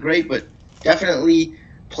bad, nothing great, but definitely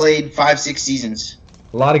played 5-6 seasons.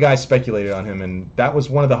 A lot of guys speculated on him, and that was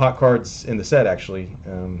one of the hot cards in the set, actually.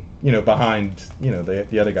 Behind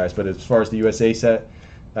the other guys, but as far as the USA set,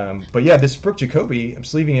 but yeah, this Brooke Jacoby, I'm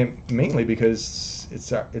sleeving it mainly because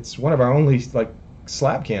it's one of our only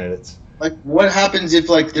slab candidates. Like, what happens if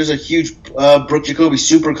there's a huge Brooke Jacoby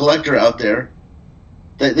super collector out there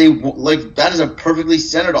that that is a perfectly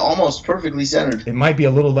centered, almost perfectly centered. It might be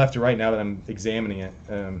a little left to right now that I'm examining it.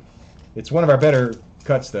 It's one of our better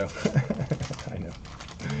cuts, though. I know.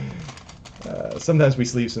 Sometimes we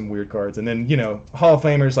sleeve some weird cards, and then Hall of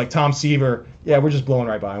Famers like Tom Seaver. Yeah, we're just blowing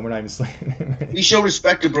right by him. We're not even sleeving him. We show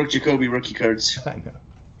respect to Brooke Jacoby rookie cards. I know.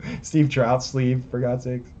 Steve Trout sleeve, for God's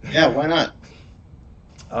sakes. Yeah, why not?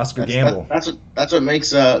 Oscar Gamble. That's what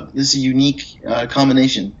makes this a unique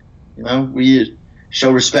combination. We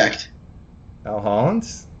show respect. Al Holland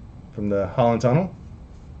from the Holland Tunnel.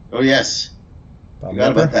 Oh yes, Bob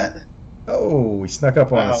forgot about that. Oh, he snuck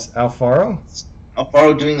up on us. Alfaro.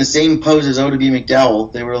 Alfaro doing the same pose as Oda B.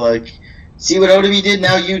 McDowell. They were like, see what Oda B did,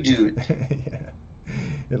 now you do it. Yeah.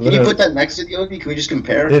 Can you put that next to the Oda B? Can we just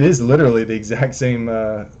compare? It is literally the exact same.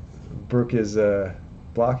 Brooke is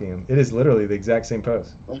blocking him. It is literally the exact same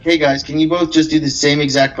pose. Okay, guys, can you both just do the same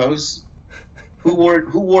exact pose? Who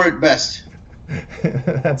wore it best?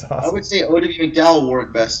 That's awesome. I would say Oda B. McDowell wore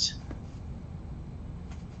it best.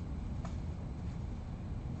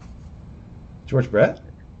 George Brett?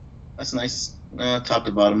 That's nice. Top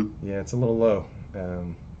to bottom. Yeah, it's a little low.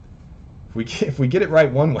 If we get it right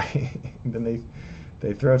one way, then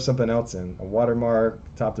they throw something else in. A watermark,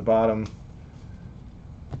 top to bottom.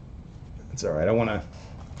 It's all right.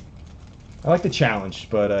 I like the challenge,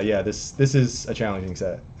 but yeah, this is a challenging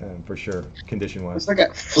set for sure, condition-wise. It's like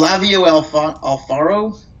a Flavio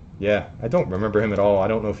Alfaro. Yeah, I don't remember him at all. I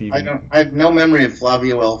don't know if he even... I have no memory of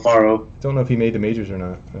Flavio Alfaro. Don't know if he made the majors or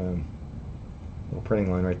not. Little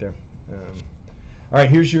printing line right there. All right,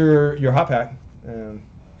 here's your hot pack.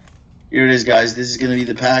 Here it is, guys. This is going to be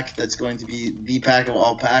the pack that's going to be the pack of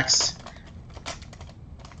all packs.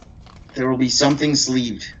 There will be something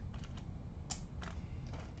sleeved.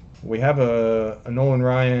 We have a Nolan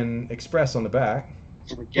Ryan Express on the back.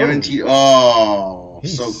 Guaranteed. Oh, He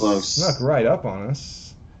so close. Snuck right up on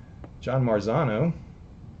us. John Marzano.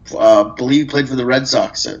 Believe he played for the Red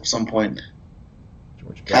Sox at some point.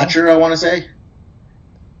 George Bell. Catcher, I want to say.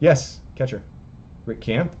 Yes, catcher. Rick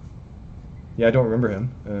Camp. Yeah, I don't remember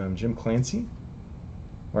him. Jim Clancy.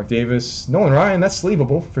 Mark Davis. Nolan Ryan, that's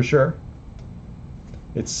sleevable for sure.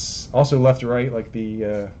 It's also left to right like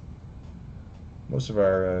the most of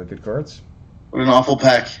our good cards. What an awful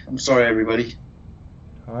pack. I'm sorry, everybody.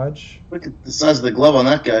 Hodge. Look at the size of the glove on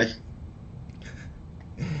that guy.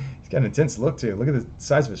 He's got an intense look, too. Look at the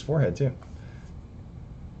size of his forehead, too.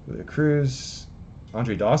 The Cruz.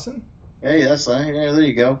 Andre Dawson. Hey, that's yeah, there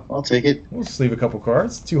you go. I'll take it. We'll sleeve a couple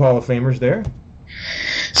cards. 2 Hall of Famers there.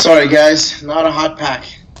 Sorry, guys. Not a hot pack.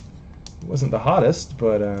 It wasn't the hottest,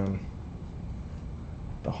 but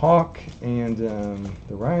the Hawk and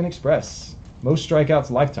the Ryan Express. Most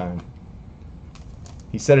strikeouts lifetime.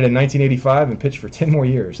 He set it in 1985 and pitched for 10 more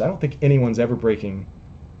years. I don't think anyone's ever breaking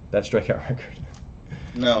that strikeout record.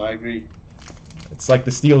 No, I agree. It's like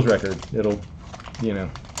the steals record. It'll,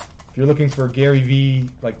 if you're looking for Gary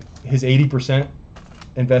V, like his 80%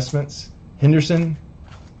 investments, Henderson,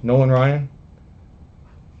 Nolan Ryan,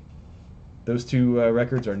 those 2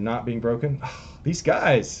 records are not being broken. These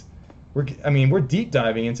guys, we're deep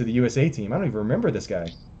diving into the USA team. I don't even remember this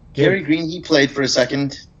guy. Gary Green, he played for a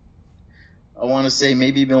second. I want to say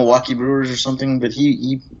maybe Milwaukee Brewers or something, but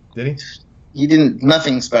he did he? He didn't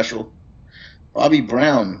nothing special. Bobby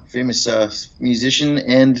Brown, famous musician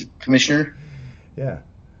and commissioner. Yeah.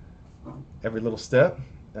 Every Little Step.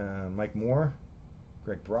 Mike Moore,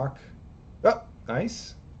 Greg Brock. Oh,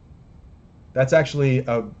 nice. That's actually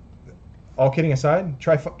all kidding aside.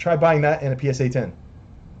 Try buying that in a PSA 10.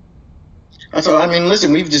 That's all. I mean,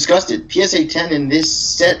 listen, we've discussed it. PSA 10 in this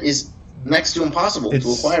set is next to impossible to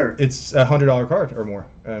acquire. It's a $100 card or more.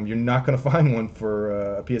 You're not going to find one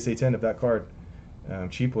for a PSA 10 of that card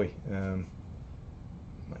cheaply.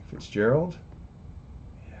 Mike Fitzgerald.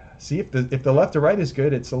 Yeah. See, if the left to right is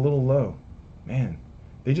good, it's a little low. Man,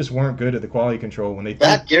 they just weren't good at the quality control when they.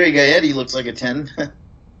 That Gary Gaetti looks like a 10.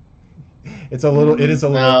 It is a little.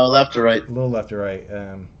 No, left to right. A little left to right.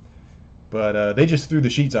 But they just threw the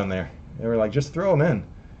sheets on there. They were like, just throw them in.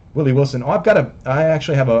 Willie Wilson. Oh, I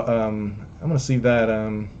actually have a. I'm gonna see that.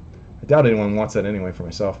 I doubt anyone wants that anyway for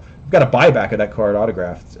myself. I've got a buyback of that card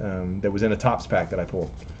autographed that was in a Topps pack that I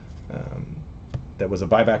pulled. That was a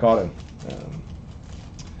buyback auto.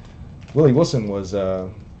 Willie Wilson was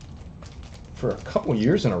for a couple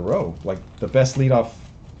years in a row like the best leadoff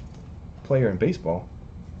player in baseball.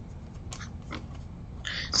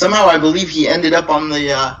 Somehow, I believe he ended up on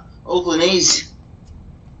the Oakland A's,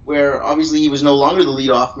 where obviously he was no longer the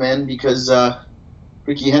leadoff man because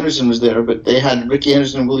Ricky Henderson was there. But they had Ricky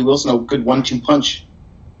Henderson and Willie Wilson, a good 1-2 punch.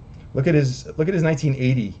 Look at his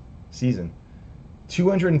 1980 season,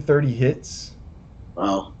 230 hits.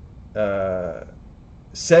 Wow.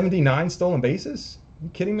 79 stolen bases. Are you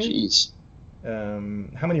kidding me? Jeez.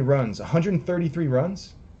 How many runs? 133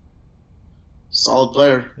 runs. Solid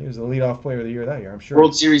player. He was the leadoff player of the year that year, I'm sure.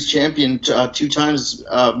 World Series champion 2 times,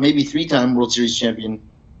 maybe 3-time World Series champion.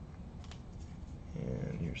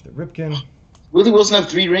 And here's the Ripken. Willie Wilson have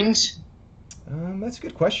 3 rings? That's a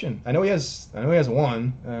good question. I know he has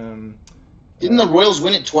one. Didn't the Royals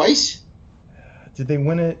win it twice? Did they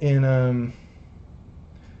win it in?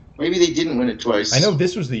 Maybe they didn't win it twice. I know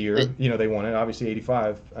this was the year. They won it. Obviously,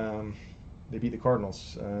 '85. They beat the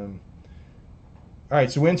Cardinals. All right,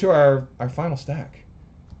 so into our final stack.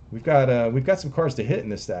 We've got some cards to hit in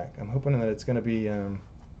this stack. I'm hoping that it's going to be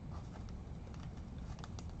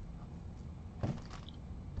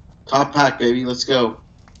top pack, baby. Let's go.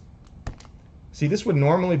 See, this would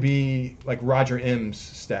normally be like Roger M's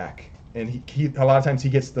stack, and he a lot of times he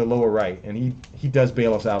gets the lower right, and he does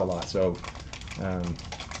bail us out a lot. So.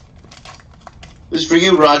 This is for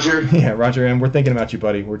you, Roger. Yeah, Roger M. We're thinking about you,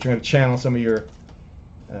 buddy. We're trying to channel some of your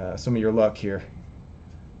luck here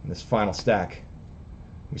in this final stack.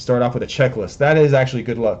 We start off with a checklist. That is actually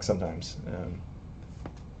good luck sometimes.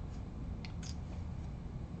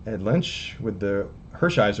 Ed Lynch with the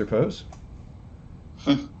Hershiser pose.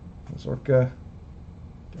 Zorka,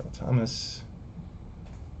 Daryl Thomas,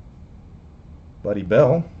 Buddy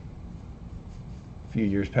Bell. A few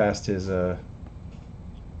years past his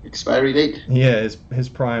expiry date. Yeah, his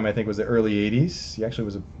prime I think was the early '80s. He actually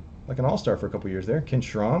was like an all-star for a couple years there. Ken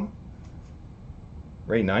Schramm,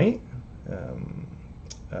 Ray Knight.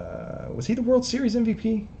 Was he the World Series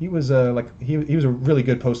MVP? He was he was a really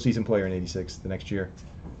good postseason player in '86. The next year,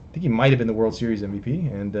 I think he might have been the World Series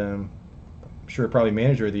MVP, and I'm sure probably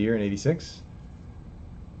manager of the year in '86.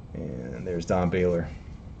 And there's Don Baylor.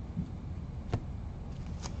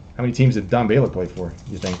 How many teams did Don Baylor play for,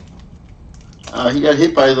 you think? He got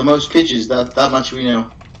hit by the most pitches. That much we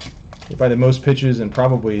know. Hit by the most pitches, and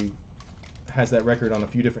probably has that record on a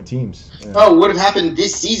few different teams. Oh, what would have happened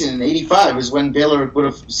this season in '85 is when Baylor would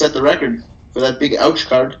have set the record for that big ouch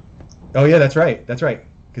card. Oh yeah, that's right. That's right.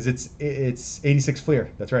 Because it's 86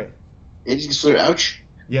 Fleer. That's right. 86 Fleer, ouch.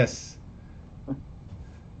 Yes. All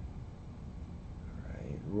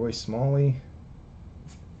right, Roy Smalley,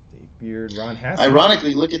 Dave Beard, Ron Haskell.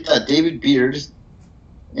 Ironically, look at that, David Beard,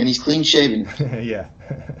 and he's clean shaven. Yeah.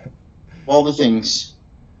 All the things.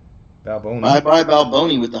 Balboni. Bye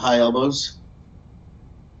Balboni with the high elbows.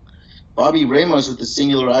 Bobby Ramos with the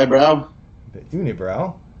singular eyebrow. The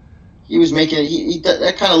unibrow. He was making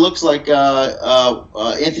that kind of looks like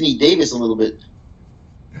Anthony Davis a little bit.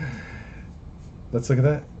 Let's look at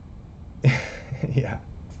that. Yeah.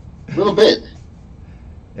 A little bit.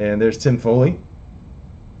 And there's Tim Foley.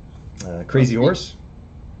 Crazy Horse.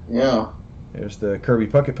 Yeah. There's the Kirby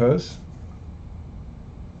Puckett pose.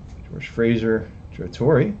 George Fraser, Joe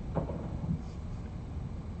Torre.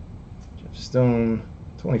 Jeff Stone,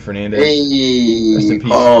 Tony Fernandez. Hey, Rest in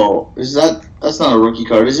peace. oh, that's not a rookie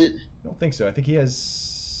card, is it? I don't think so. I think he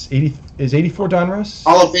has 84 Donruss.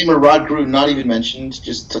 Hall of Famer Rod Groot, not even mentioned,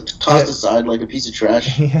 just tossed aside like a piece of trash.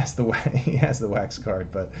 He has the wax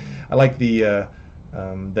card, but I like the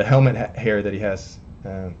helmet hair that he has.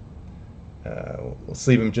 We'll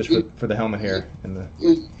sleeve him just for the helmet hair and the.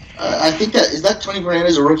 I think is that Tony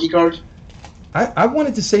Fernandez a rookie card? I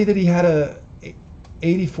wanted to say that he had a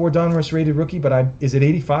 84 Donruss rated rookie, but is it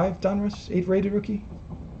 85 Donruss 8 rated rookie?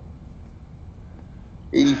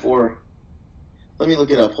 84. Let me look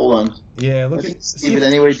it up. Hold on. Yeah, see if it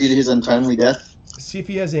anyway due to his untimely death. See if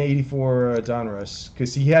he has an 84 Donruss,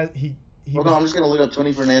 because he. Hold on, I'm just gonna look up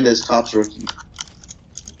Tony Fernandez Topps rookie.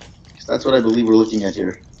 That's what I believe we're looking at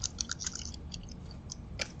here.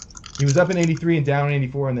 He was up in 83 and down in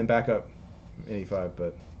 84 and then back up in 85,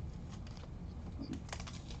 but.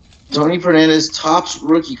 Tony Fernandez Topps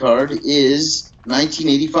rookie card is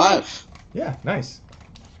 1985. Yeah, nice.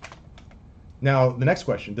 Now, the next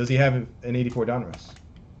question, does he have an 84 Donruss?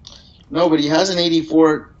 No, but he has an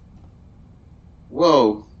 84.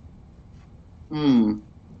 Whoa.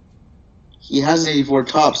 He has an 84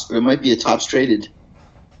 Topps, but it might be a Topps traded.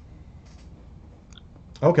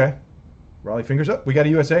 Okay. Raleigh, fingers up. We got a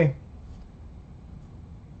USA.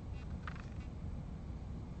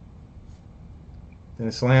 Then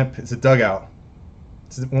a slamp. It's a dugout.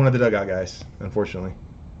 It's one of the dugout guys, unfortunately.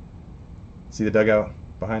 See the dugout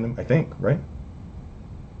behind him? I think, right?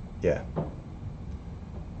 Yeah.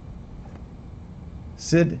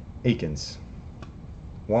 Sid Aikens.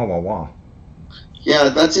 Wah, wah, wah. Yeah,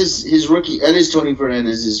 that's his rookie. That is Tony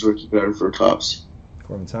Fernandez's rookie card for Topps.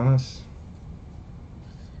 Corbin Thomas.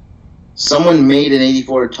 Someone made an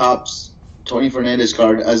 84 Topps Tony Fernandez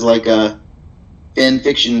card as like a fan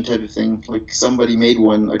fiction type of thing. Like somebody made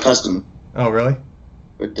one, a custom. Oh, really?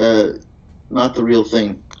 But not the real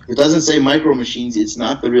thing. It doesn't say Micro Machines. It's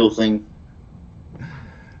not the real thing.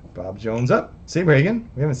 Bob Jones up. Saber Hagen.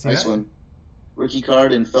 We haven't seen Nice that. one. Rookie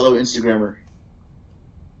card and fellow Instagrammer.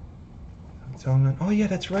 Oh, yeah,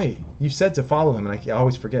 that's right. You said to follow him, and I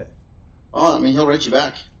always forget. Oh, I mean, he'll write you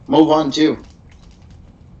back. Move on, too.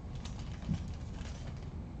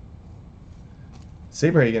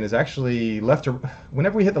 Saberhagen is actually left to.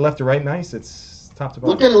 Whenever we hit the left to right, nice. It's top to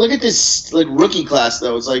bottom. Look at this like rookie class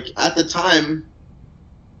though. It's like at the time,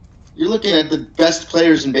 you're looking at the best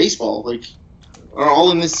players in baseball. Like, are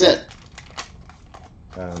all in this set.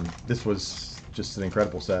 This was just an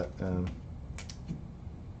incredible set.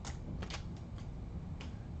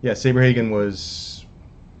 Yeah, Saberhagen was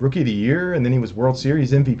Rookie of the Year, and then he was World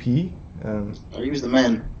Series MVP. He was the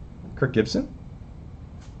man. Kirk Gibson.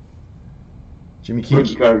 Jimmy Keane.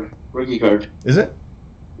 Rookie card. Is it?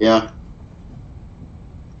 Yeah.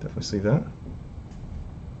 Definitely see that.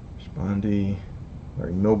 Spondy,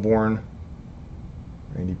 Larry Milbourne,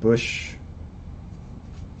 Randy Bush,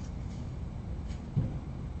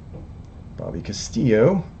 Bobby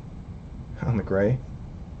Castillo, Hal McGray,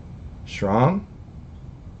 Schramm.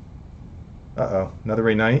 Another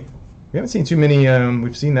Ray Knight. We haven't seen too many.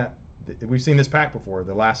 We've seen this pack before,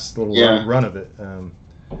 the last little run of it.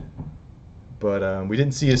 But we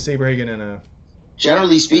didn't see a Saberhagen and a.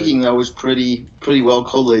 Generally speaking, that was pretty well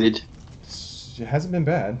collated. It hasn't been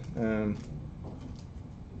bad.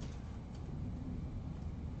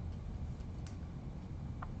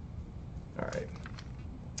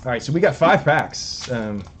 All right. So we got 5 packs.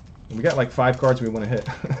 We got like 5 cards we want to hit.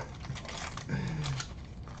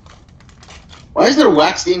 Why is there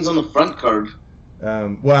wax stains on the front card?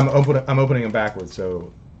 Well, I'm opening them backwards,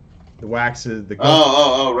 so the wax is the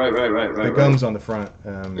gum. Right. The gum's on the front.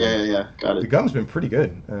 Yeah, got it. The gum's been pretty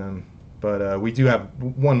good, but we do have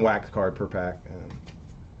 1 wax card per pack.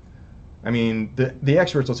 I mean, the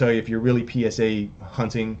experts will tell you if you're really PSA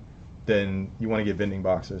hunting, then you want to get vending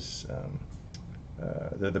boxes.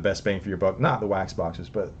 They're the best bang for your buck. Not the wax boxes,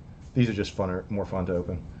 but these are just more fun to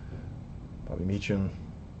open. Bobby Meacham.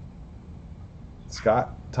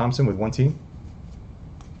 Scott Thompson with 1 team.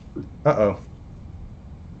 Uh-oh.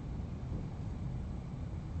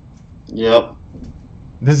 Yep.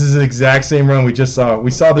 This is the exact same run we just saw.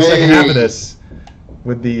 We saw the second half of this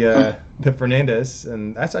with the Fernandez,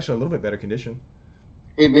 and that's actually a little bit better condition.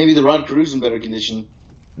 Hey, maybe the Rod Cruz in better condition.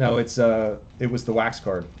 No, it was the wax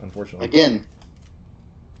card, unfortunately. Again.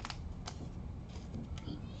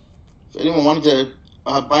 If anyone wanted to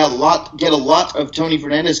get a lot of Tony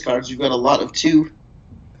Fernandez cards, you've got a lot of 2.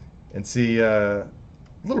 And see a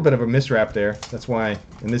little bit of a miswrap there. That's why.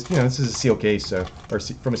 And this is a sealed case,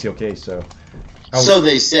 from a sealed case, so. So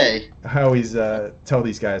they say. I always tell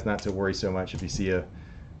these guys not to worry so much if you see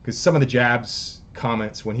because some of the Jabs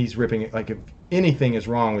comments when he's ripping it, like if anything is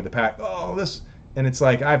wrong with the pack, and it's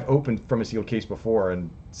like I've opened from a sealed case before, and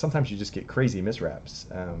sometimes you just get crazy miswraps.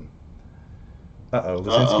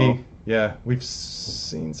 Lazinski. Yeah, we've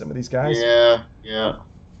seen some of these guys. Yeah.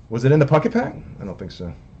 Was it in the Puckett pack? I don't think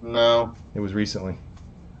so. No. It was recently.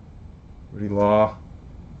 Rudy Law.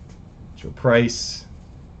 Joe Price.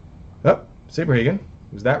 Oh, Saberhagen.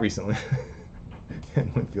 Was that recently?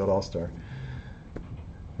 And Winfield All-Star.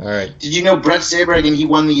 All right. Did you know Brett Saberhagen, he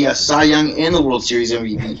won the Cy Young and the World Series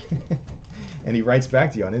MVP? And he writes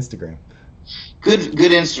back to you on Instagram. Good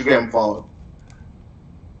Instagram follow.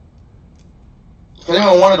 If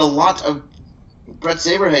anyone wanted a lot of Brett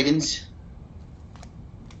Saberhagens,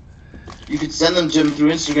 you could send them to him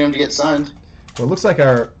through Instagram to get signed. Well, it looks like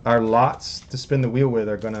our lots to spin the wheel with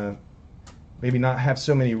are going to maybe not have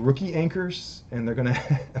so many rookie anchors, and they're going to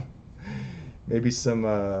have maybe some...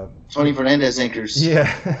 Tony Fernandez anchors.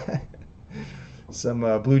 Yeah. Some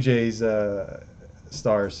Blue Jays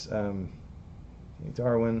stars.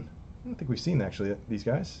 Darwin. I don't think we've seen, actually, these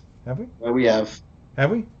guys. Have we? Yeah, we have.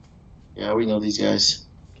 Have we? Yeah, we know these guys.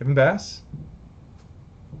 Kevin Bass.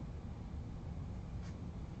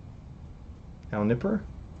 Al Nipper.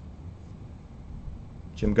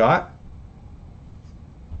 Jim Gott.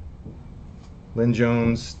 Lynn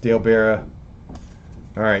Jones. Dale Berra.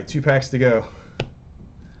 All right, 2 packs to go.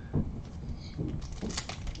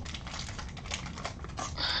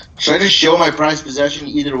 Should I just show my prized possession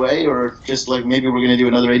either way, or just like maybe we're going to do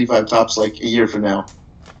another 85 tops like a year from now?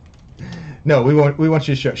 No, we won't. We want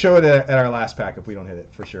you to show it at our last pack if we don't hit it,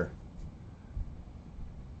 for sure.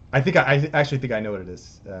 I actually think I know what it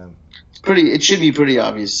is. It should be pretty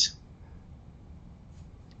obvious.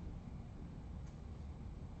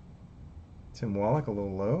 Tim Wallach a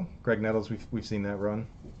little low. Greg Nettles, we've seen that run.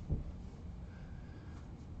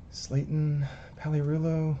 Slayton,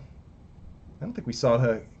 Palirulo. I don't think we saw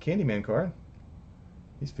the Candyman card.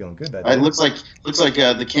 He's feeling good that day. It looks like the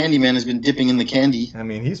Candyman has been dipping in the candy. I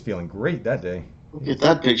mean, he's feeling great that day. Look at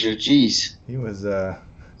that picture. Jeez. He was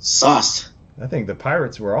sauced. I think the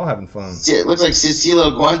Pirates were all having fun. It looks like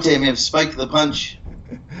Cecilio Guante may have spiked the punch.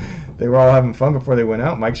 They were all having fun before they went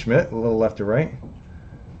out. Mike Schmidt, a little left to right.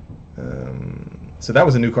 So that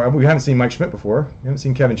was a new card. We haven't seen Mike Schmidt before. We haven't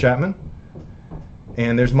seen Kevin Chapman.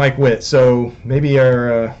 And there's Mike Witt. So maybe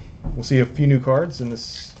we'll see a few new cards in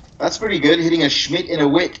this. That's pretty good. Hitting a Schmidt and a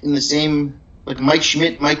Witt in the same, like Mike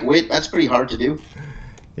Schmidt, Mike Witt. That's pretty hard to do.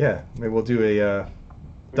 Yeah, maybe we'll do a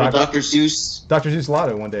Dr. Seuss. Dr. Seuss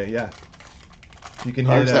Lotto one day. Yeah. You can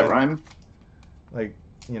How hit does that rhyme? Like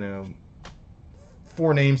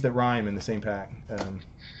 4 names that rhyme in the same pack.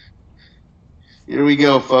 Here we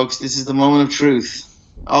go, folks. This is the moment of truth.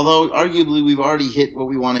 Although, arguably, we've already hit what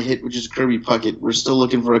we want to hit, which is Kirby Puckett. We're still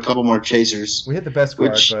looking for a couple more chasers. We hit the best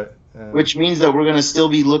card, which means that we're going to still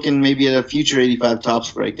be looking maybe at a future 85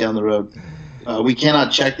 tops break down the road. We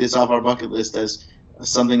cannot check this off our bucket list as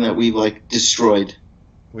something that we've destroyed.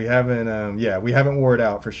 We haven't, we haven't wore it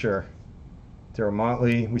out for sure. Darryl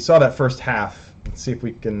Motley. We saw that first half. Let's see if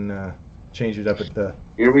we can change it up at the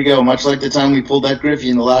Here we go. Much like the time we pulled that Griffey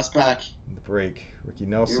in the last pack. break. Ricky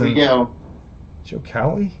Nelson. Here we go. Joe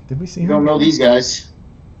Cowley? Did we see him? You don't know these guys.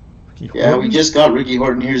 Ricky Yeah, Horton? we just got Ricky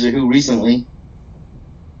Horton. Here's a who recently.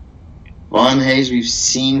 Von Hayes we've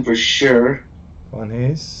seen for sure. Von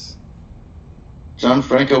Hayes. John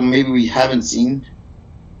Franco maybe we haven't seen.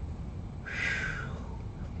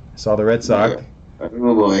 Saw the Red Sox. Oh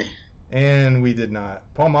boy. And we did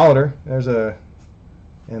not. Paul Molitor. There's a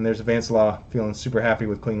Vance Law feeling super happy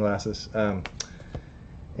with clean glasses. So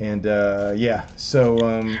we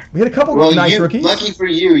had a couple nice rookies. Lucky for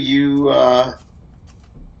you, you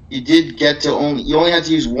did get to you only had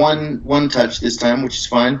to use one touch this time, which is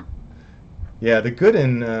fine. Yeah, the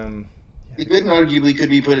Gooden. The Gooden arguably could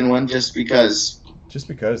be put in one just because. Just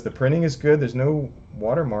because the printing is good. There's no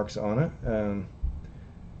watermarks on it.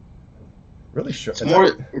 Really sure.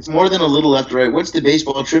 It's more than a little left or right. What's the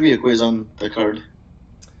baseball trivia quiz on the card?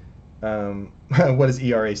 What does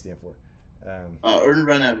ERA stand for? Earned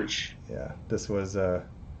run average. Yeah, this was the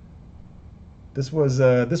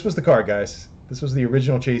card, guys. This was the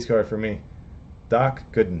original chase card for me. Doc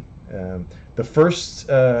Gooden. The first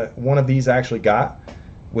one of these I actually got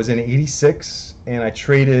was in '86, and I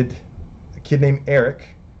traded a kid named Eric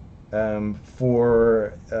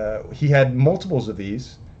for. He had multiples of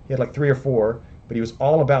these. He had like 3 or 4, but he was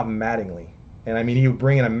all about Mattingly. And I mean, he would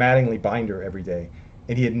bring in a Mattingly binder every day.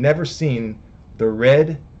 And he had never seen the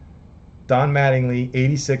red Don Mattingly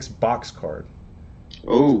 '86 box card.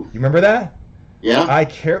 Oh, you remember that? Yeah. I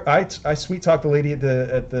sweet talked the lady at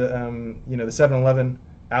the 7-Eleven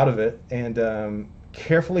out of it and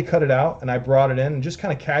carefully cut it out, and I brought it in and just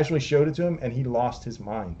kind of casually showed it to him, and he lost his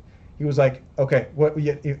mind. He was like, "Okay,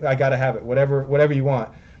 I got to have it. Whatever you want."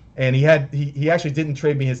 And he actually didn't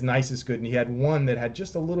trade me his nicest good, and he had one that had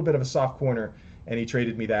just a little bit of a soft corner, and he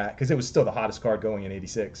traded me that because it was still the hottest card going in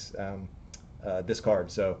 '86. This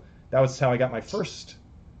card, so that was how I got my first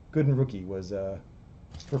Gooden rookie was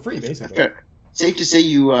for free basically. Okay. Safe to say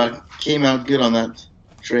you came out good on that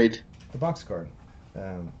trade. The box card.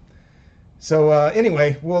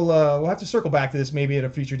 Anyway, we'll have to circle back to this maybe at a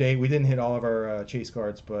future date. We didn't hit all of our chase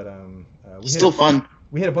cards, but fun.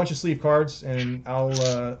 We had a bunch of sleeve cards, and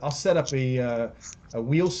I'll set up a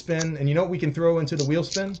wheel spin. And you know what we can throw into the wheel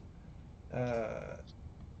spin?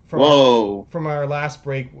 From our last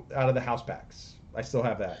break out of the house packs. I still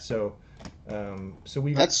have that. So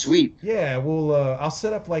That's sweet. Yeah, I'll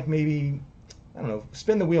set up like maybe, I don't know,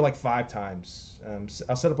 spin the wheel like 5 times.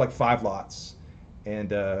 I'll set up like 5 lots and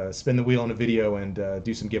spin the wheel on a video and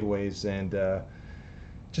do some giveaways and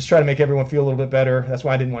just try to make everyone feel a little bit better. That's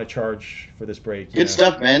why I didn't want to charge for this break. Good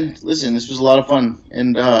stuff, man. Listen, this was a lot of fun,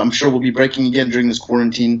 and I'm sure we'll be breaking again during this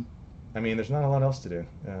quarantine. I mean, there's not a lot else to do.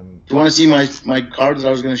 Do you want to see my card that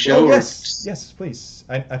I was going to show? Oh, yes, please.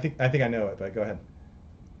 I think I know it, but go ahead.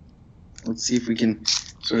 Let's see if we can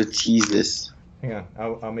sort of tease this. Hang on,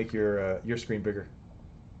 I'll make your screen bigger.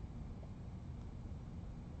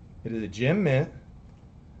 It is a gem mint.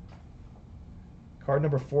 Card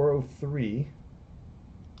number 403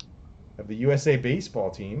 of the USA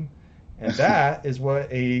baseball team. And that is what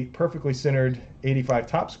a perfectly centered 85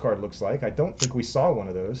 Topps card looks like. I don't think we saw one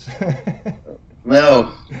of those.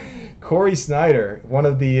 No. Cory Snyder, one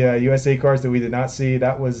of the USA cards that we did not see.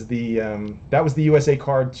 That was the USA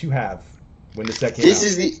card to have when the set came out.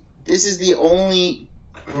 This is the only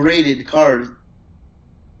graded card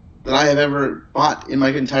that I have ever bought in my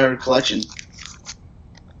entire collection.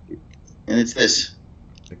 And it's this.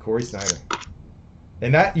 The Cory Snyder.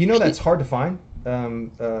 And that's hard to find.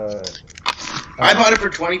 I bought it for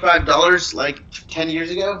 $25 like 10 years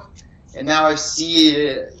ago, and now I see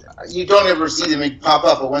it. You don't ever see them pop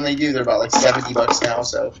up, but when they do, they're about like $70 now.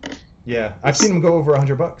 So yeah, I've seen them go over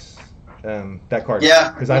 $100. That card.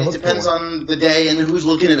 Yeah, because it depends on the day and who's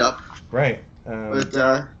looking it up. Right. But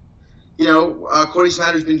Cory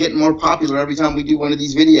Snyder's been getting more popular every time we do one of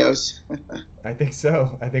these videos. I think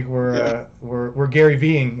so. I think we're Gary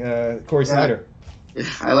V'ing Cory Snyder.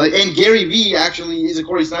 I like, and Gary V actually is a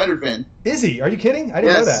Cory Snyder fan. Is he? Are you kidding? I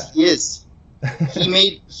didn't know that. Yes, he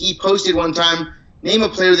is. He posted one time, name a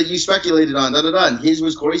player that you speculated on. And his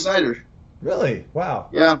was Cory Snyder. Really? Wow.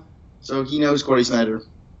 Yeah. So he knows Cory Snyder.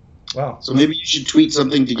 Wow. So maybe you should tweet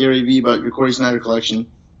something to Gary V about your Cory Snyder collection.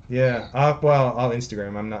 Yeah. I'll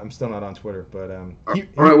Instagram. I'm still not on Twitter, but all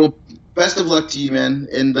right. Well, best of luck to you, man,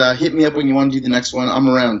 and hit me up when you want to do the next one. I'm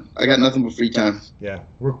around. I got nothing but free time. Yeah,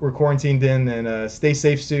 we're quarantined in, and stay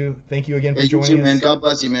safe, Stu. Thank you again for joining you too, us. man. God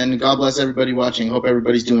bless you, man, and God bless everybody watching. Hope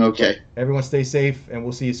everybody's doing okay. Everyone stay safe, and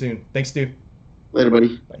we'll see you soon. Thanks, Stu. Later,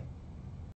 buddy. Bye.